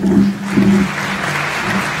Page.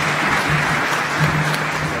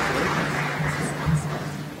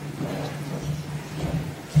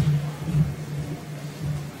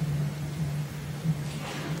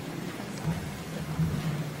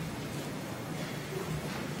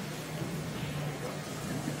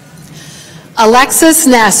 Alexis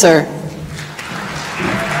Nasser.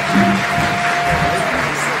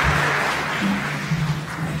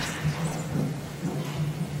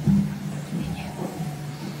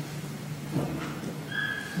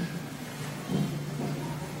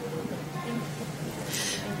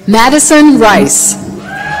 Madison Rice.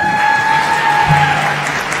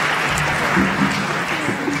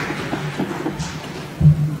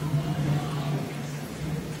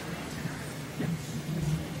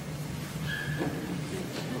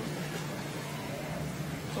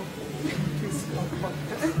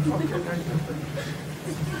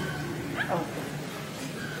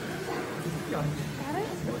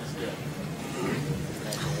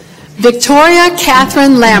 Victoria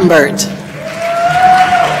Catherine Lambert.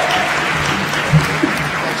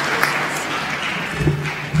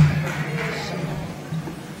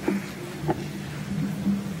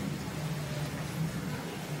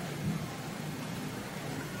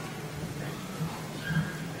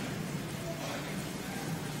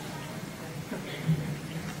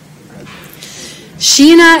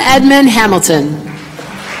 Sheena Edmond Hamilton.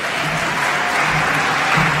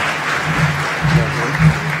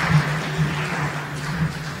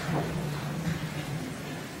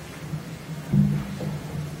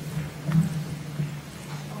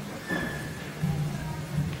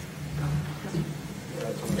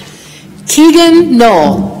 Keegan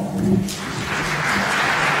Knoll.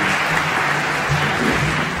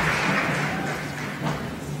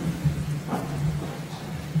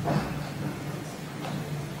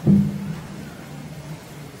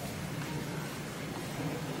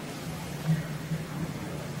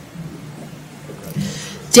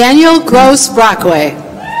 Daniel Gross Brockway.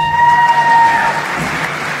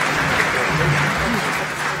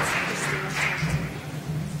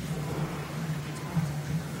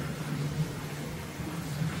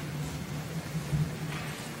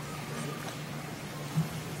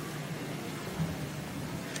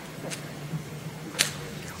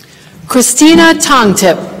 Christina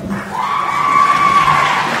Tongtip.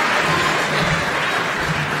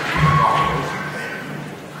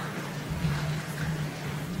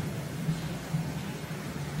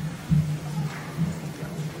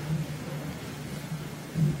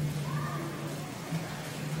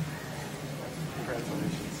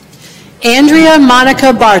 Andrea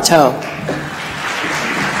Monica Bartow.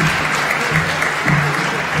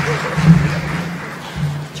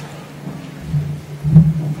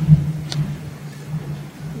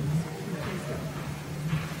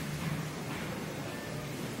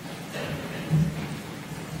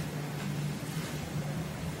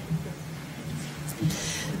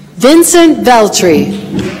 Vincent Veltri.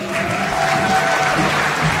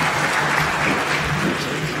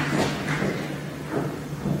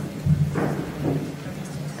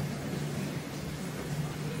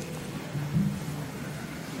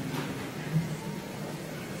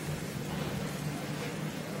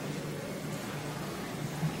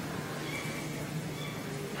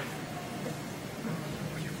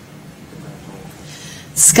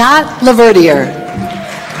 Scott Laverdier.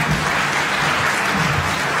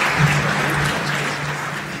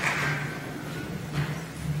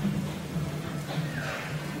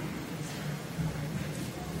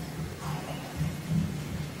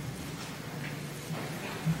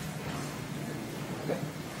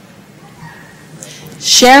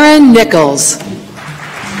 Sharon Nichols.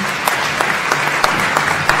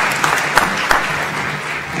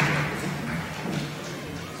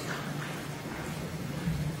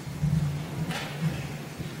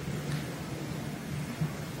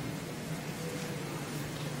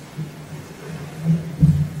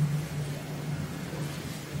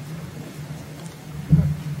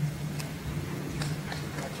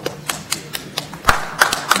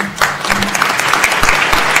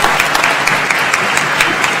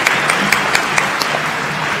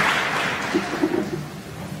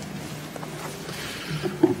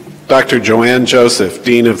 Dr. Joanne Joseph,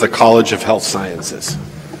 Dean of the College of Health Sciences.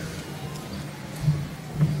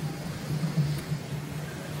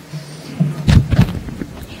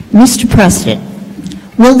 Mr. President,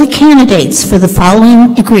 will the candidates for the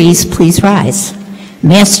following degrees please rise?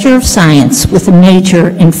 Master of Science with a major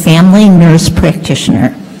in Family Nurse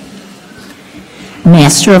Practitioner.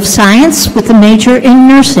 Master of Science with a major in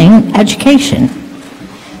Nursing Education.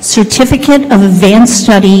 Certificate of Advanced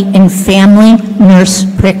Study in Family Nurse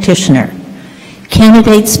Practitioner.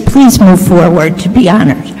 Candidates, please move forward to be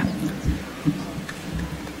honored.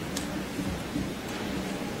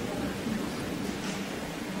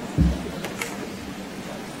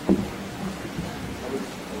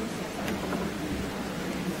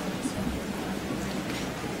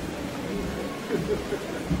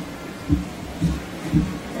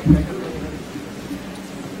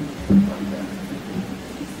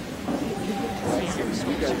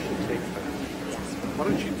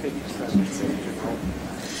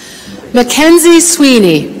 Mackenzie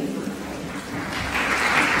Sweeney.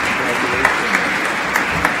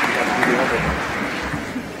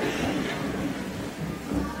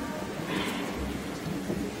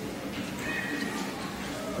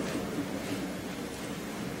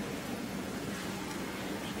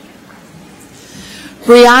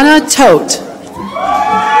 Brianna Tote.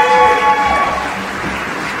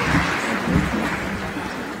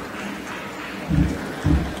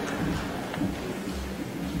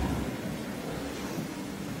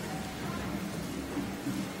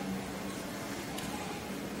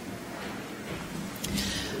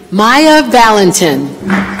 Maya Valentin.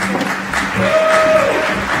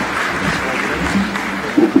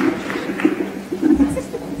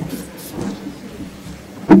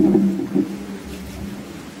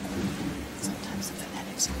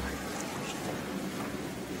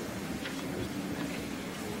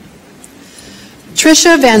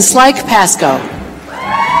 Trisha Van Slyke Pasco.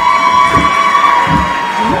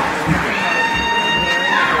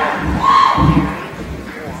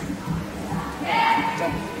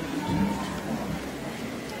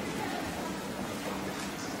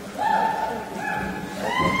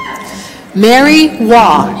 Mary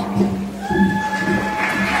Waugh.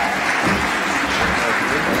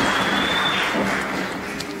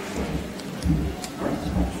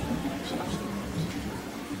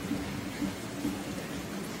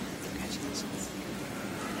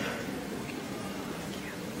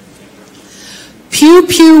 Pew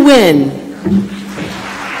Pew Win.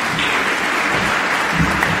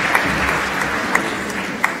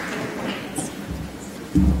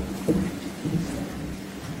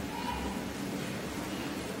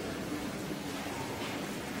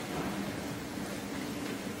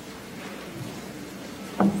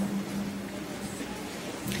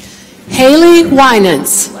 Haley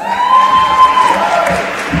Winans.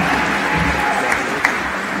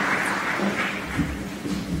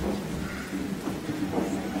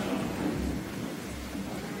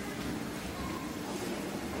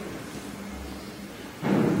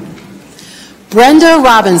 Brenda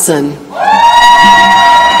Robinson.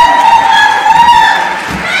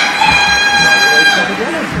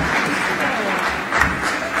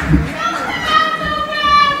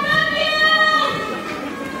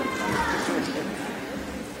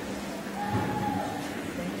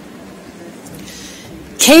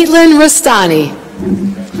 Caitlin Rastani.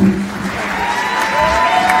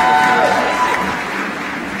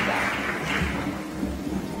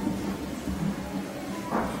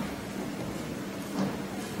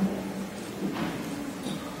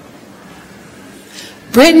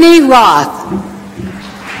 Brittany Roth.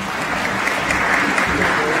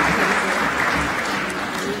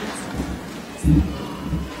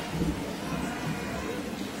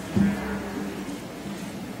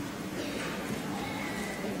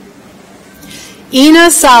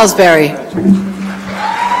 Ina Salisbury.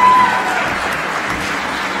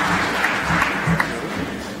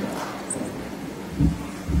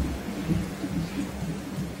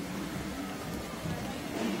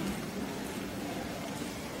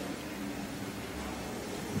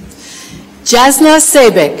 Jasna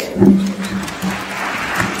Sabik.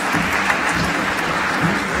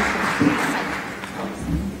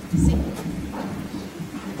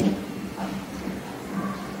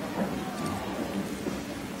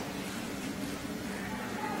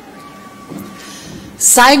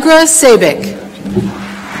 Sigra Sabik.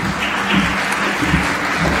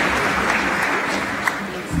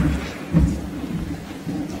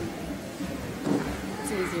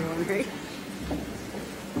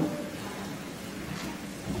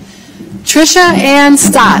 Trisha Ann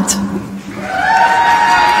Stott.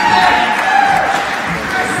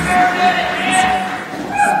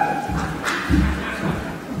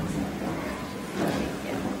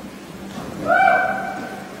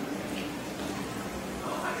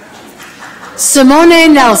 Simone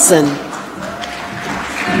Nelson.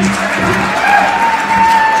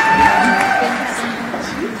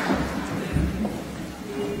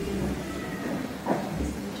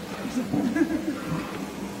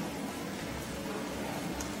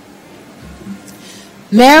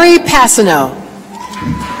 Mary Passano.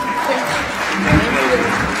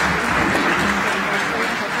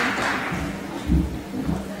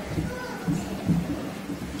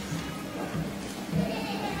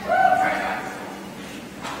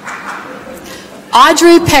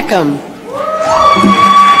 Audrey Peckham.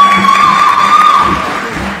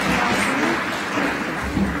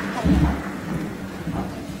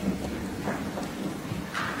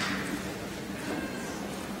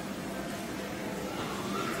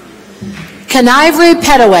 Canivry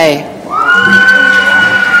Petaway.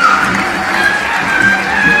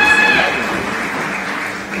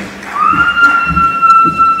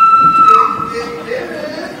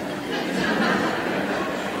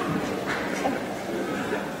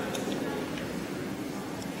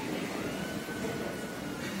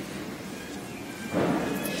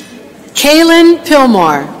 Kaylin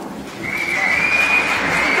Pillmore.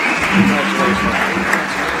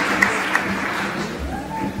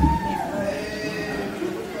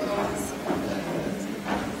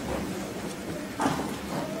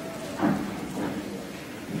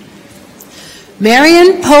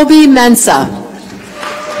 Marion Poby Mensa.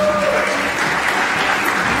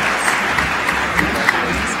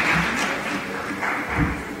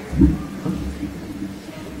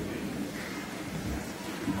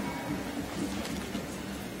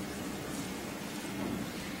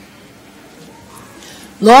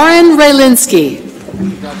 Lauren Raylinsky.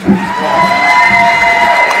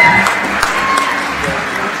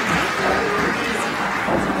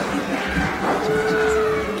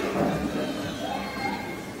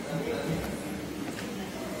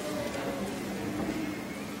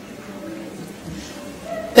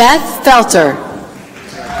 Beth Felter.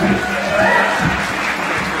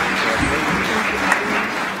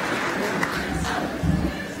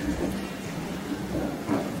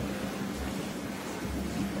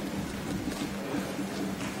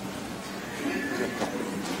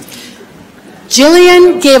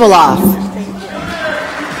 Jillian Gabeloff.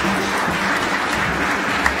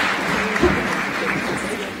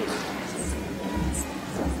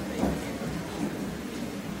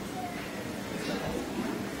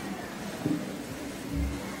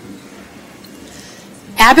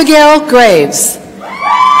 Abigail Graves.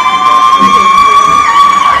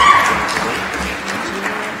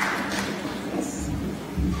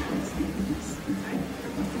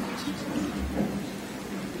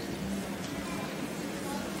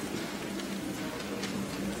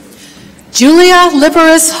 Julia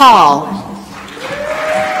Liparis Hall.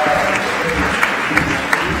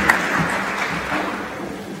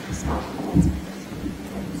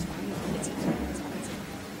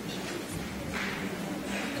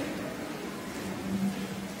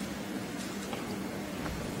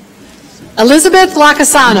 Elizabeth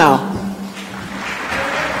Lacasano.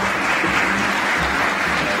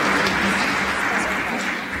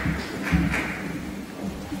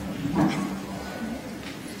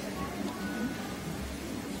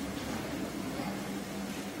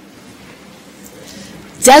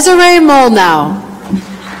 Desiree Molnau.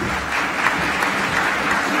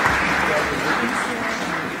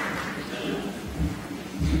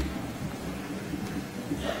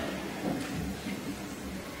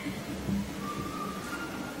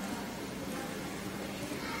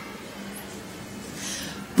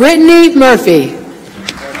 Brittany Murphy.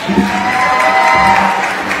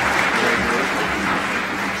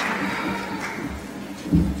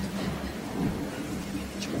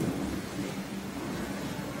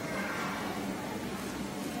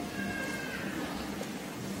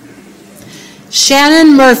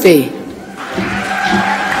 Shannon Murphy.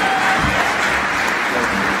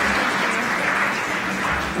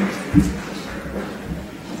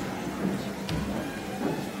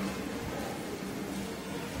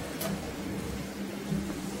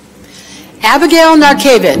 Abigail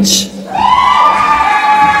Narkevich.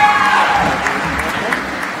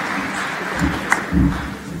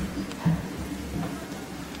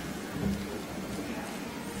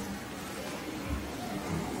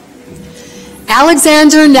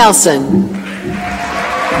 Alexander Nelson.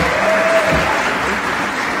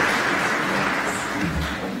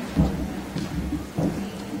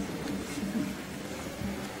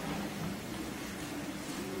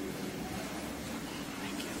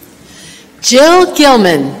 Jill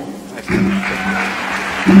Gilman.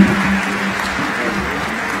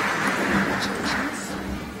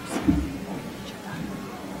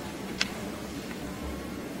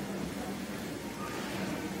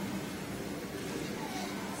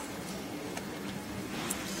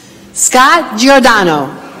 Scott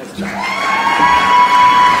Giordano.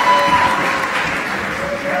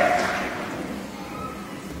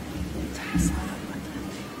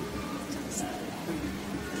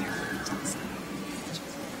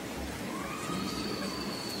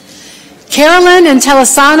 Carolyn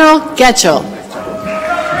Intellisano Getchell.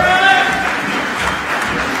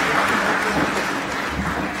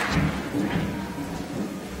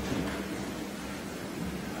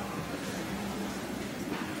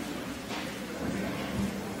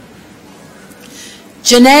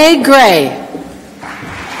 Janae Gray.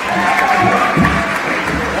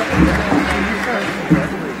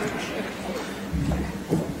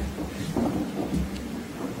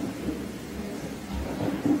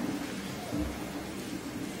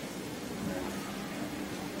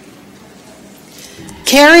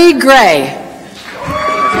 Carrie Gray.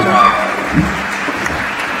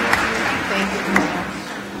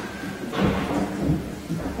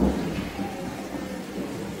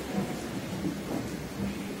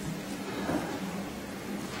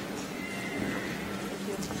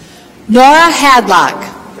 Nora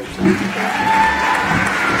Hadlock.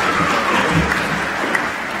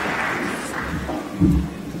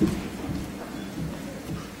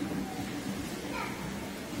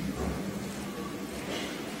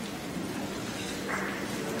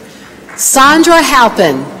 Sandra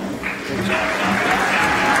Halpin.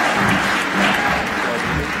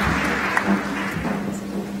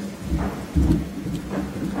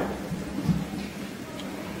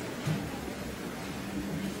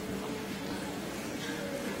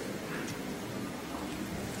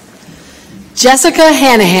 Jessica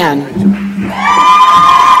Hanahan.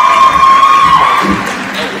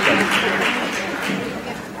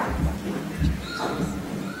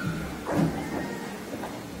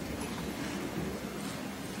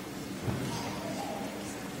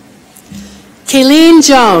 Kayleen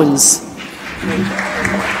Jones.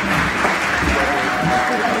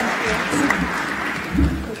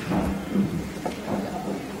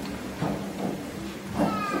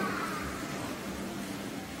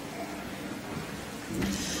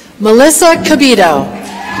 Melissa Cabito.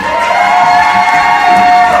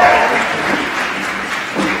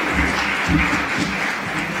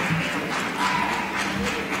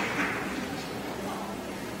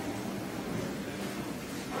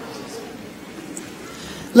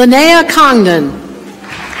 Linnea Congdon.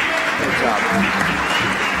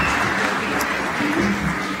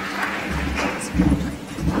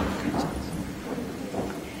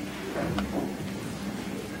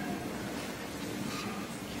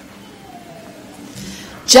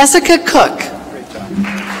 Jessica Cook.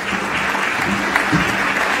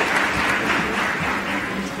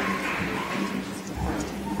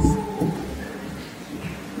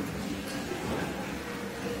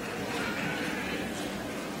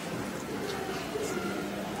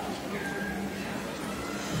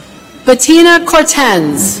 Bettina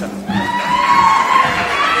Cortens.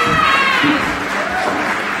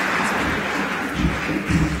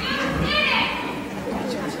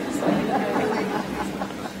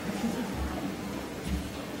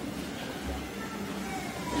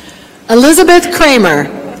 Elizabeth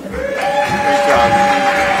Kramer.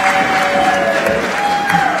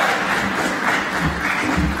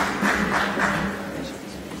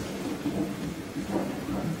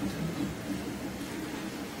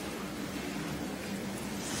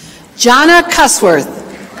 Jonna Cusworth.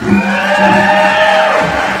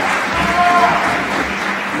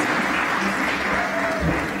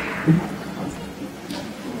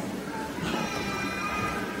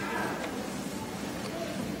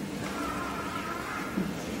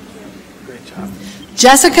 Great job.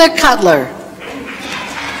 Jessica Cutler.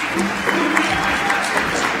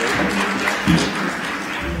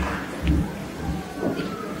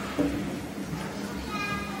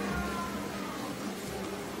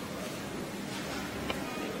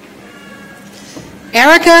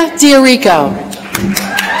 Erica Diorico.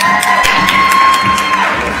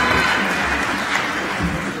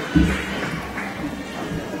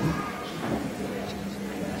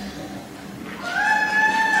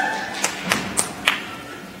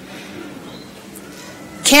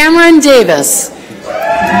 Cameron Davis.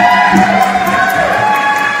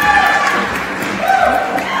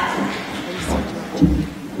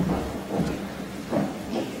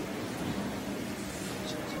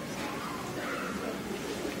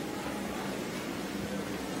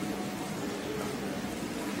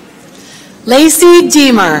 Lacey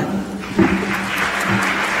Deemer.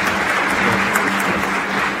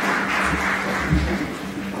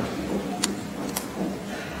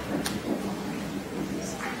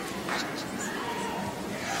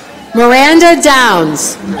 Miranda Amanda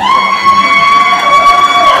Downs.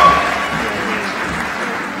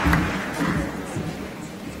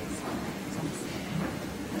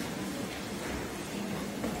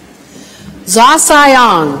 Zha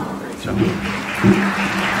Sayong.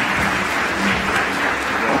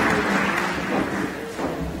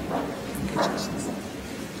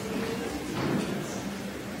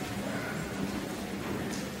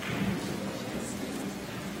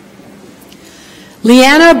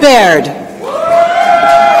 Leanna Baird.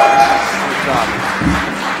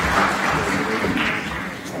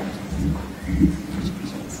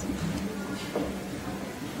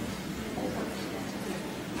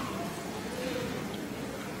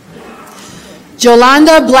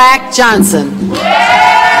 Jolanda Black Johnson.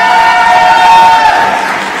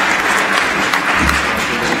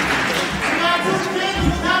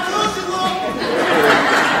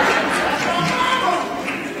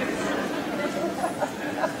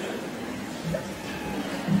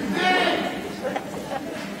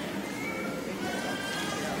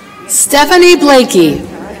 Stephanie Blakey. Great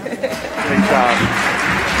job.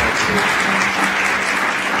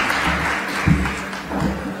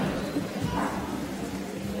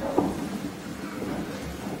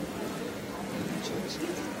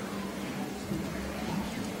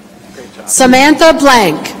 Samantha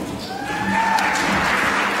Blank.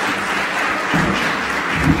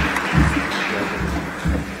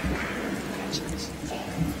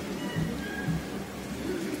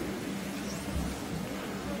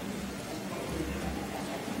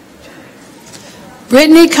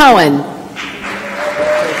 Brittany Cohen.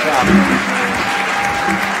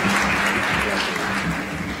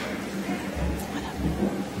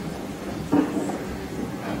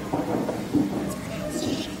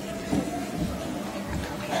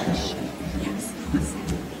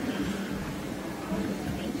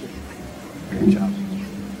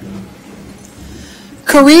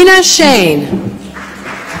 Karina Shane.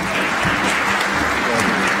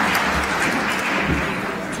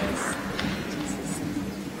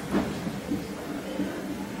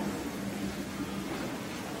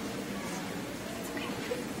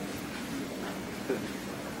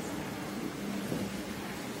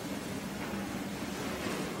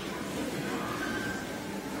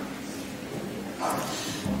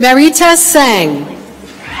 Marita Sang.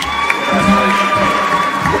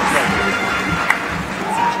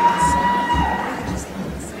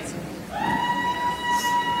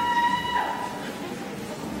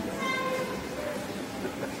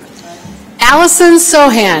 Allison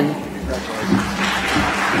Sohan.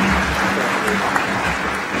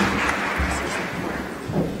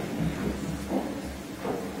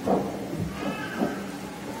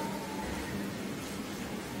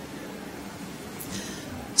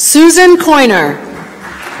 Susan Coiner.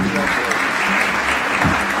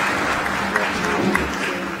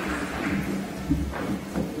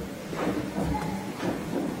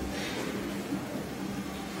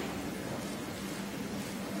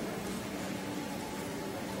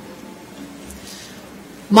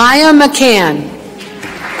 Maya McCann.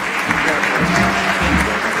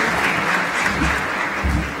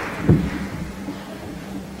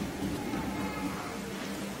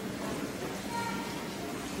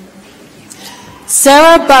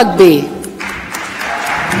 Sarah Bugby.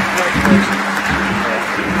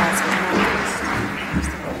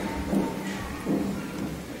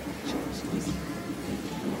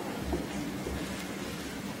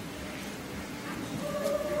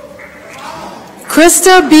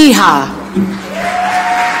 Krista Biha.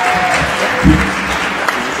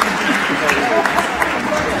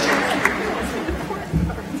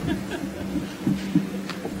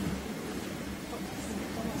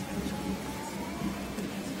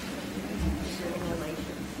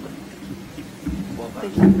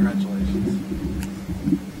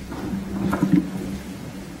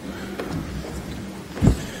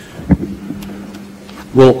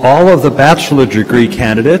 Will all of the bachelor degree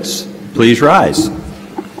candidates please rise?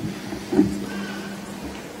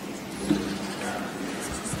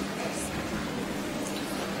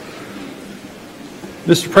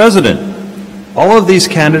 Mr. President, all of these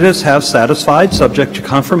candidates have satisfied, subject to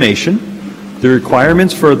confirmation, the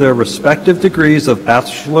requirements for their respective degrees of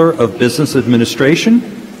Bachelor of Business Administration,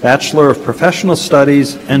 Bachelor of Professional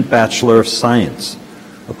Studies, and Bachelor of Science.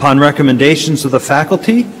 Upon recommendations of the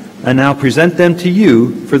faculty, I now present them to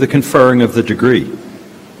you for the conferring of the degree.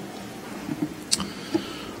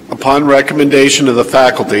 Upon recommendation of the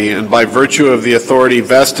faculty and by virtue of the authority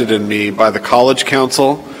vested in me by the College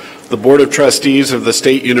Council, the Board of Trustees of the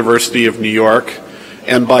State University of New York,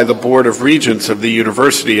 and by the Board of Regents of the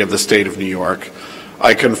University of the State of New York,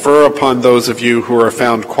 I confer upon those of you who are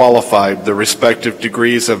found qualified the respective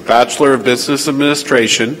degrees of Bachelor of Business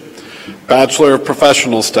Administration, Bachelor of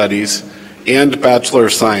Professional Studies, and Bachelor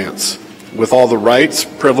of Science, with all the rights,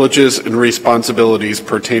 privileges, and responsibilities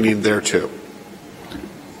pertaining thereto.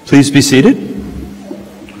 Please be seated.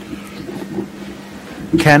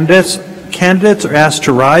 Candidates are asked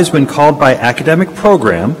to rise when called by academic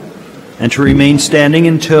program and to remain standing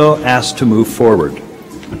until asked to move forward.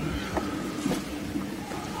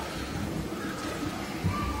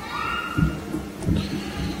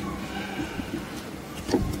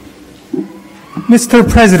 Mr.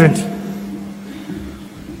 President,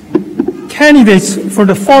 candidates for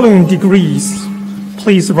the following degrees,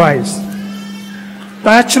 please rise.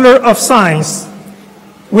 Bachelor of Science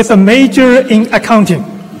with a major in accounting.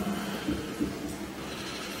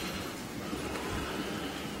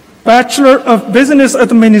 Bachelor of Business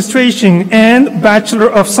Administration and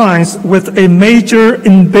Bachelor of Science with a major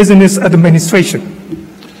in Business Administration.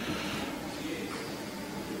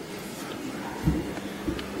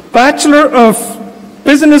 Bachelor of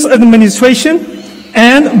Business Administration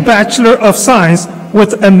and Bachelor of Science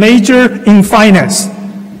with a major in Finance.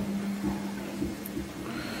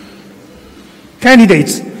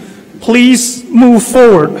 Candidates, please move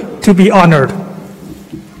forward to be honored.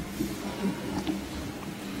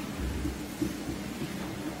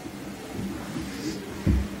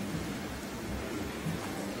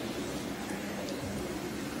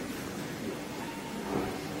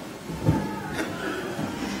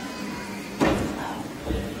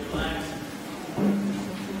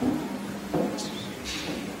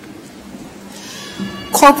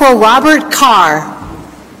 Corporal Robert Carr.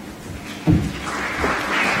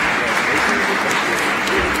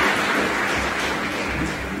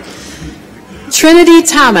 Trinity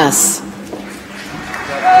Thomas.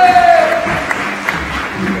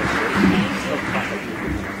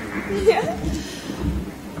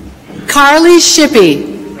 Carly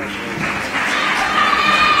Shippey.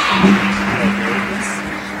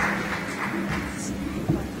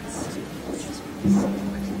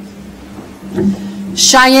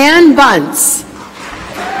 Cheyenne Bunce.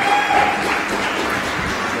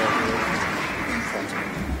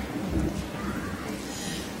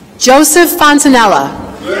 Joseph Fontanella.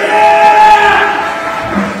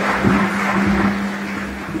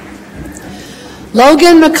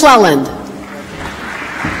 Logan McClelland.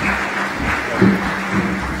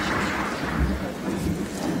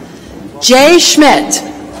 Jay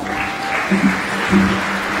Schmidt.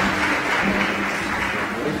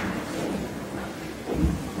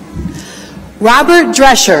 Robert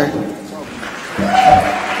Drescher.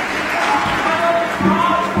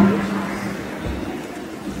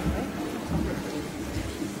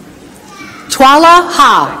 Twala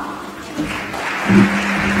Ha.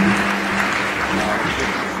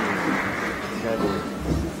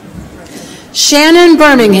 Shannon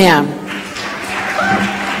Birmingham.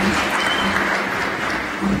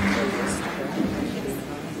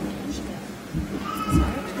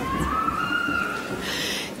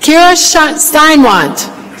 Kira Steinwant.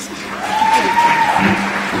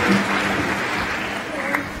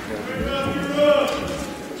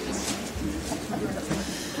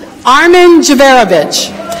 Armin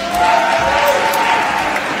Javerovich.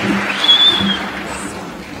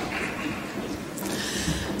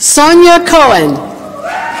 Sonia Cohen.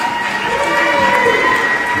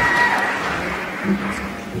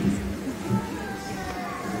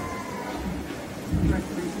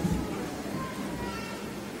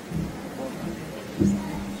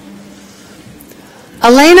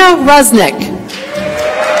 Elena Rusnick.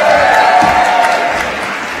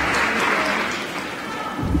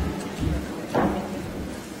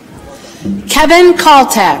 Kevin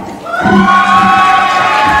Kaltak.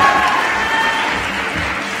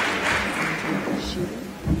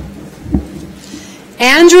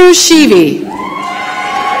 Andrew Sheevy.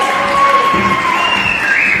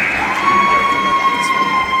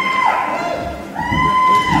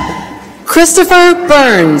 Christopher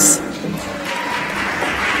Burns.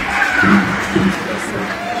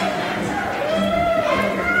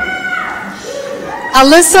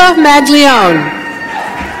 Alyssa Maglione.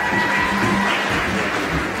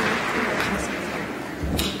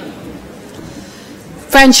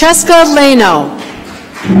 Francesca Leno.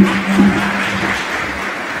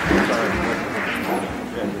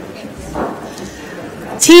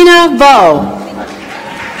 Tina Bowe.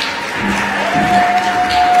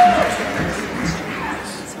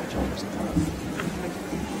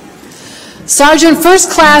 Sergeant First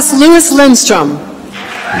Class Louis Lindstrom.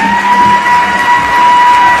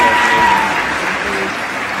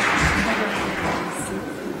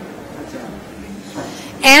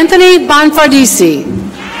 Anthony Bonfardisi.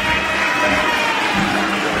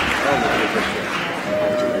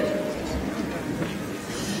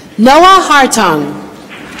 Noah Hartung.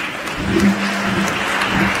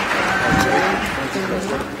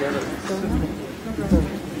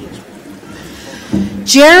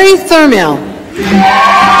 Jerry Thurmill.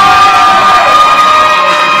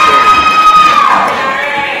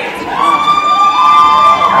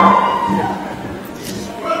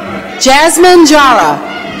 Jasmine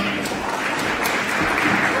Jara.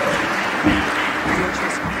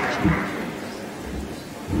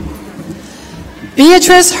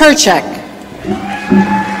 Beatrice Herchek.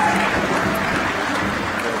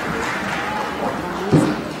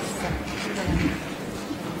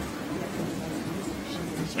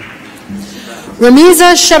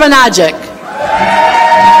 Ramiza Shabanajic.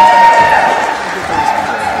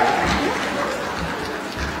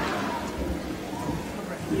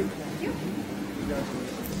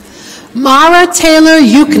 Mara Taylor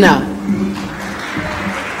Yukna.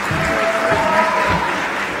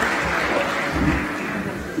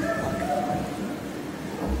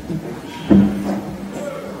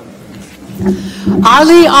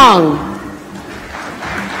 Ali Ong.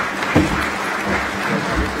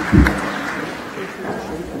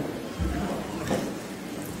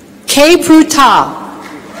 Kay Pruta.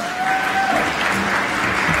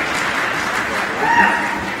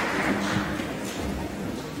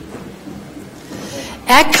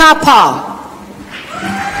 Ekapa.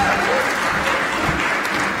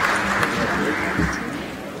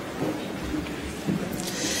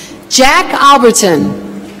 Jack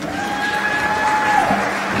Alberton.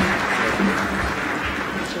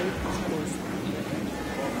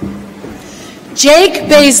 Jake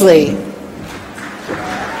Baisley.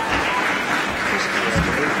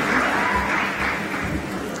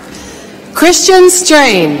 Christian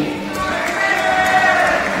Strain.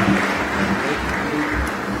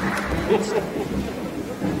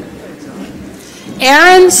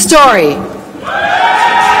 Aaron Story.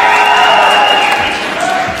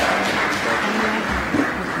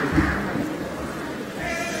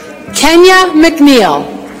 Kenya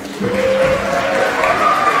McNeil.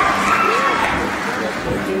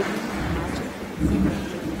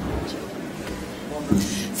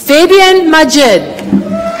 Fabian Majid.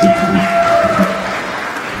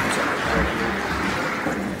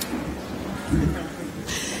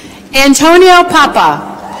 Antonio Papa.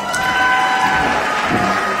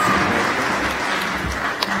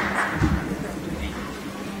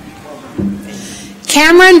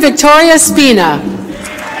 Cameron Victoria Spina.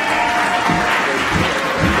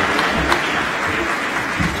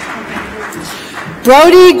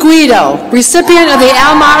 Brody Guido, recipient of the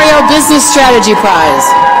Al Mario Business Strategy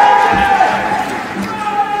Prize.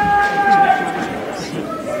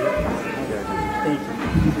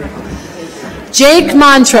 Jake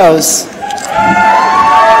Montrose.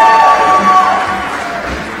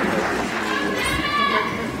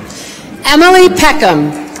 Emily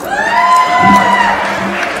Peckham.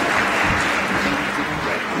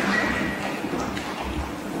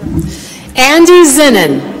 Andy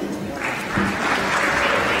Zinnan.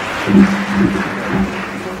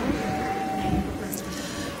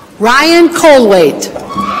 Ryan Colwaite.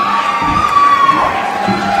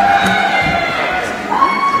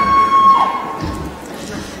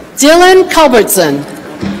 Dylan Culbertson.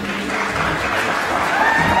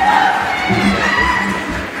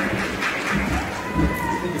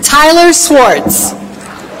 Tyler Swartz.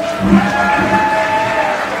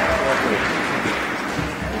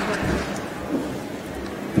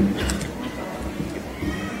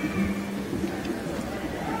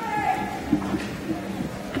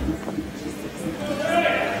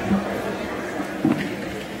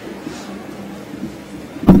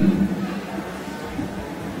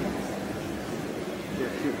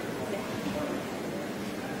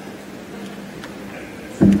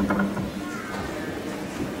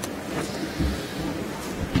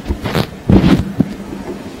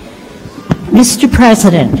 Mr.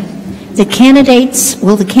 President,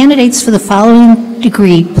 will the candidates for the following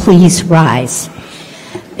degree please rise?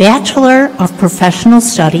 Bachelor of Professional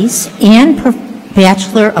Studies and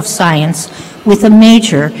Bachelor of Science with a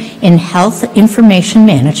major in Health Information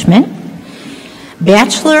Management,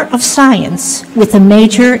 Bachelor of Science with a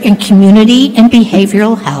major in Community and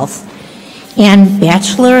Behavioral Health, and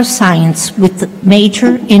Bachelor of Science with a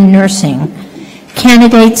major in Nursing.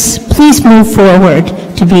 Candidates, please move forward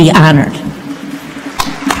to be honored.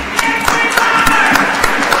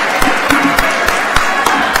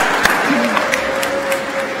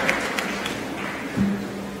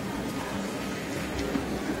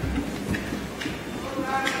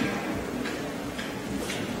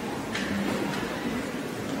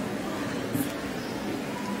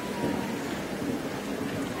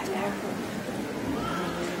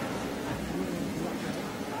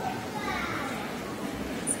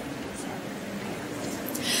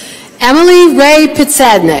 Emily Ray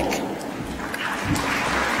Pitsadnik.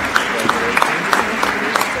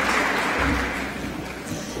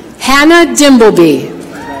 Hannah Dimbleby.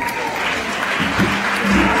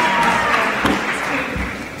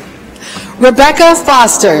 Rebecca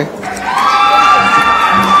Foster.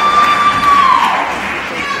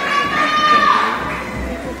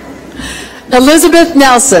 Elizabeth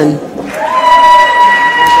Nelson.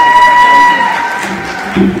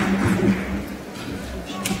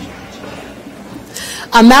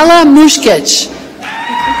 Amela Mushkic.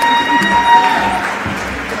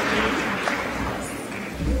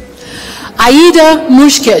 Aida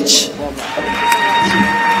Mushkic.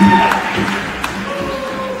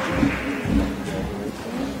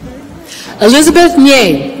 Elizabeth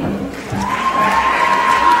Nye.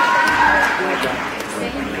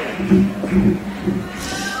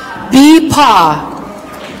 B. Pa.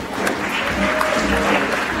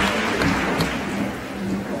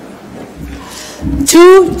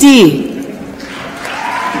 Tu D.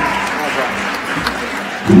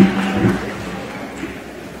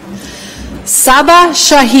 Saba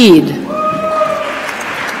Shahid.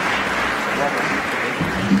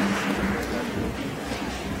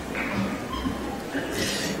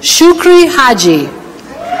 Shukri Haji.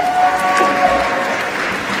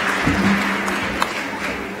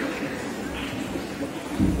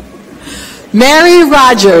 Mary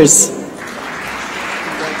Rogers.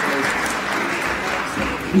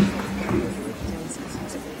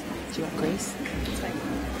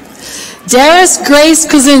 Darius Grace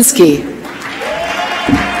Kuzinski.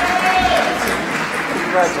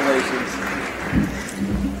 Congratulations.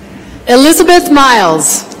 Elizabeth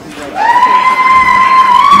Miles.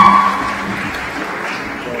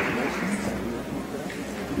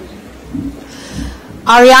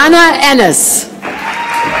 Ariana Ennis.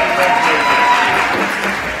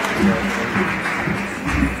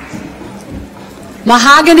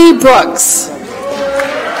 Mahogany Brooks.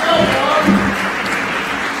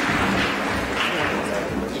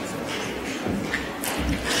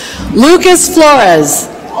 Lucas Flores.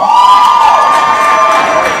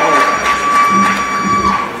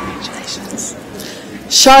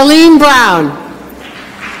 Charlene Brown.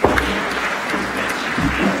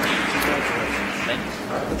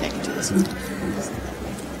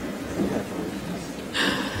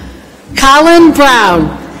 Colin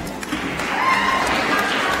Brown.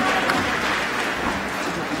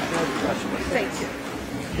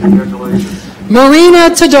 Congratulations. Marina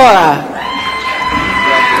Todora.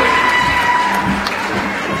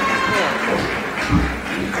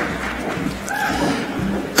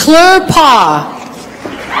 Claire Pa.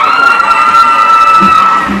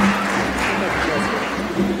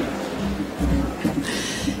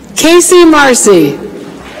 Casey Marcy.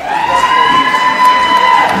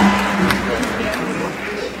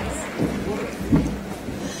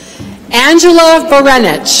 Angela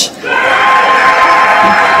Varenich.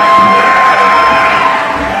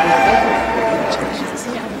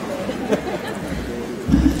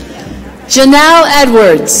 Janelle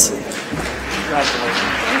Edwards.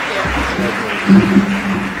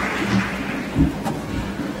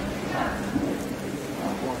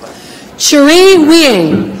 Cherie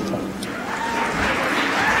Weing.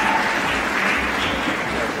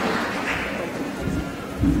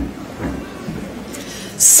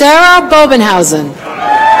 Sarah Bobenhausen.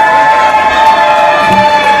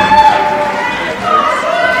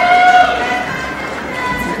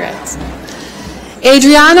 Congrats.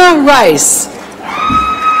 Adriana Rice.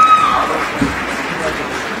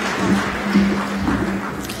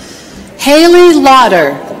 Haley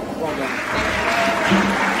Lauder.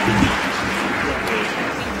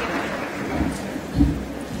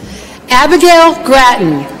 Abigail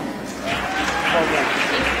Grattan.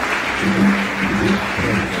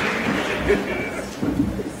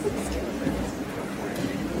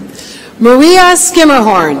 Maria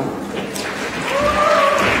Skimmerhorn.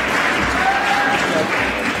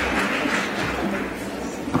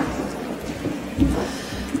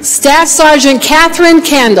 Staff Sergeant Catherine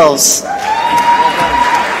Candles.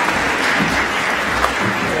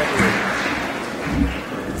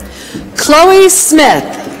 Chloe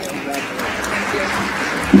Smith.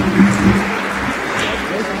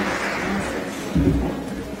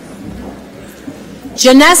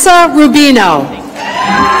 Janessa Rubino.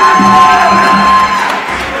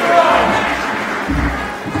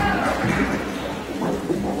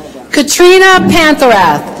 Katrina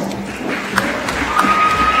Pantherath.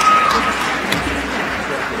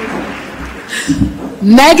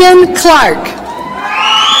 Megan Clark.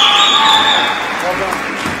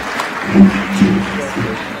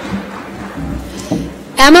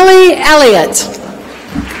 Emily Elliott.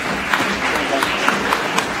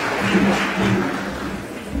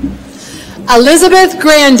 Elizabeth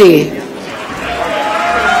Grandy.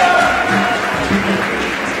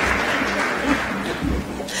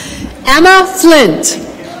 Emma Flint.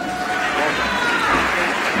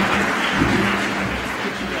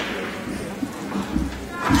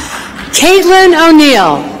 Caitlin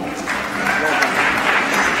O'Neill.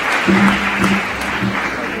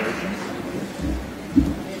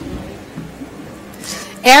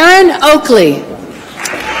 Aaron Oakley.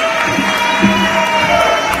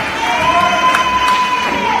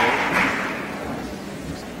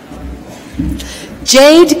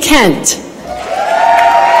 Jade Kent.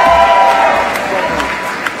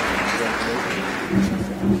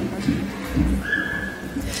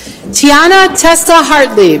 Tiana Testa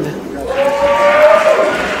Hartlieb.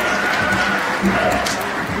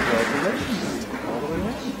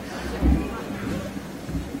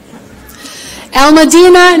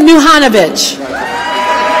 Elmadina Nuhanovic.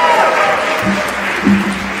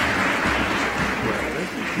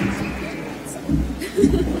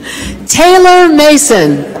 Taylor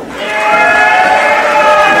Mason.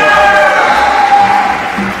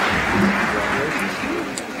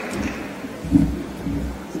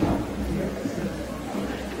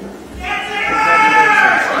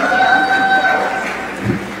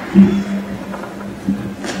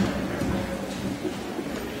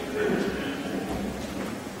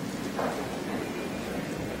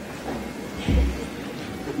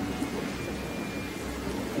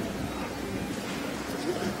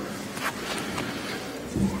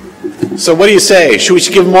 So what do you say? We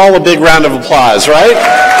should give them all a big round of applause, right?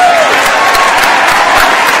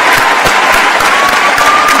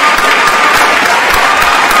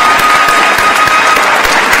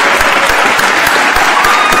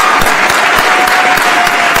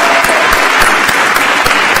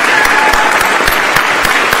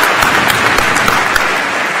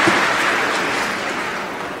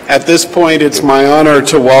 At this point, it's my honor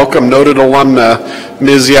to welcome noted alumna,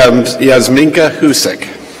 Ms. Yasminka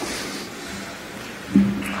Husik.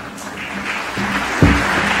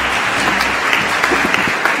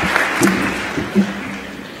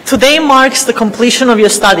 Today marks the completion of your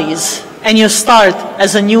studies and your start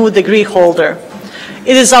as a new degree holder.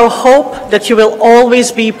 It is our hope that you will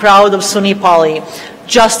always be proud of SUNY Poly,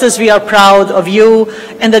 just as we are proud of you,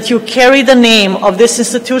 and that you carry the name of this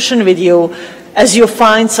institution with you as you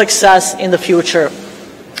find success in the future.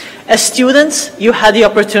 As students, you had the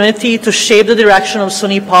opportunity to shape the direction of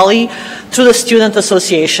SUNY Poly through the Student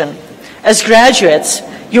Association. As graduates,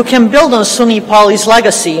 you can build on SUNY Poly's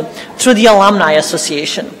legacy through the Alumni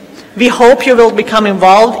Association. We hope you will become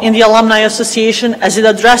involved in the Alumni Association as it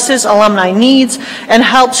addresses alumni needs and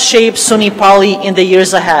helps shape SUNY Poly in the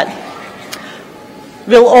years ahead.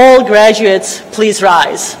 Will all graduates please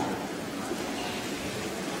rise?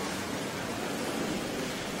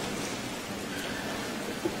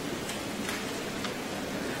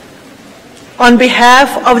 On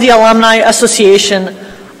behalf of the Alumni Association,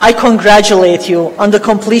 I congratulate you on the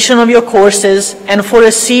completion of your courses and for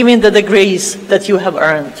receiving the degrees that you have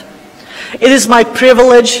earned. It is my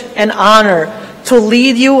privilege and honor to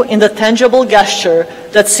lead you in the tangible gesture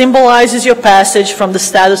that symbolizes your passage from the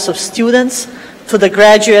status of students to the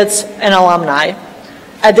graduates and alumni.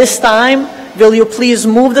 At this time, will you please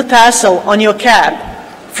move the tassel on your cap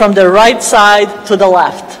from the right side to the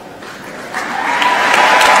left?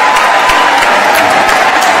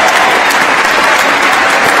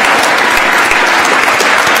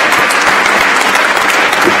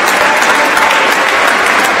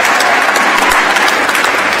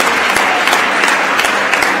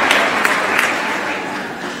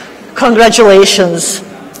 Congratulations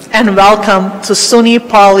and welcome to SUNY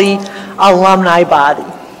Poly Alumni Body.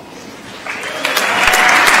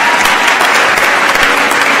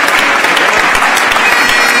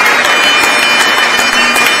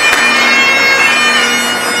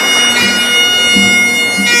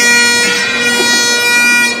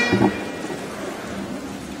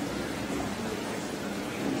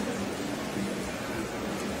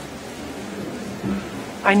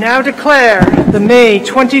 I now declare the May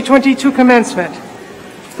 2022 commencement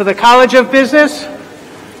for the College of Business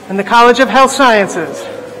and the College of Health Sciences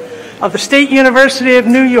of the State University of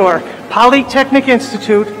New York Polytechnic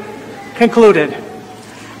Institute concluded.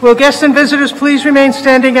 Will guests and visitors please remain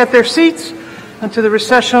standing at their seats until the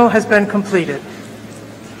recessional has been completed.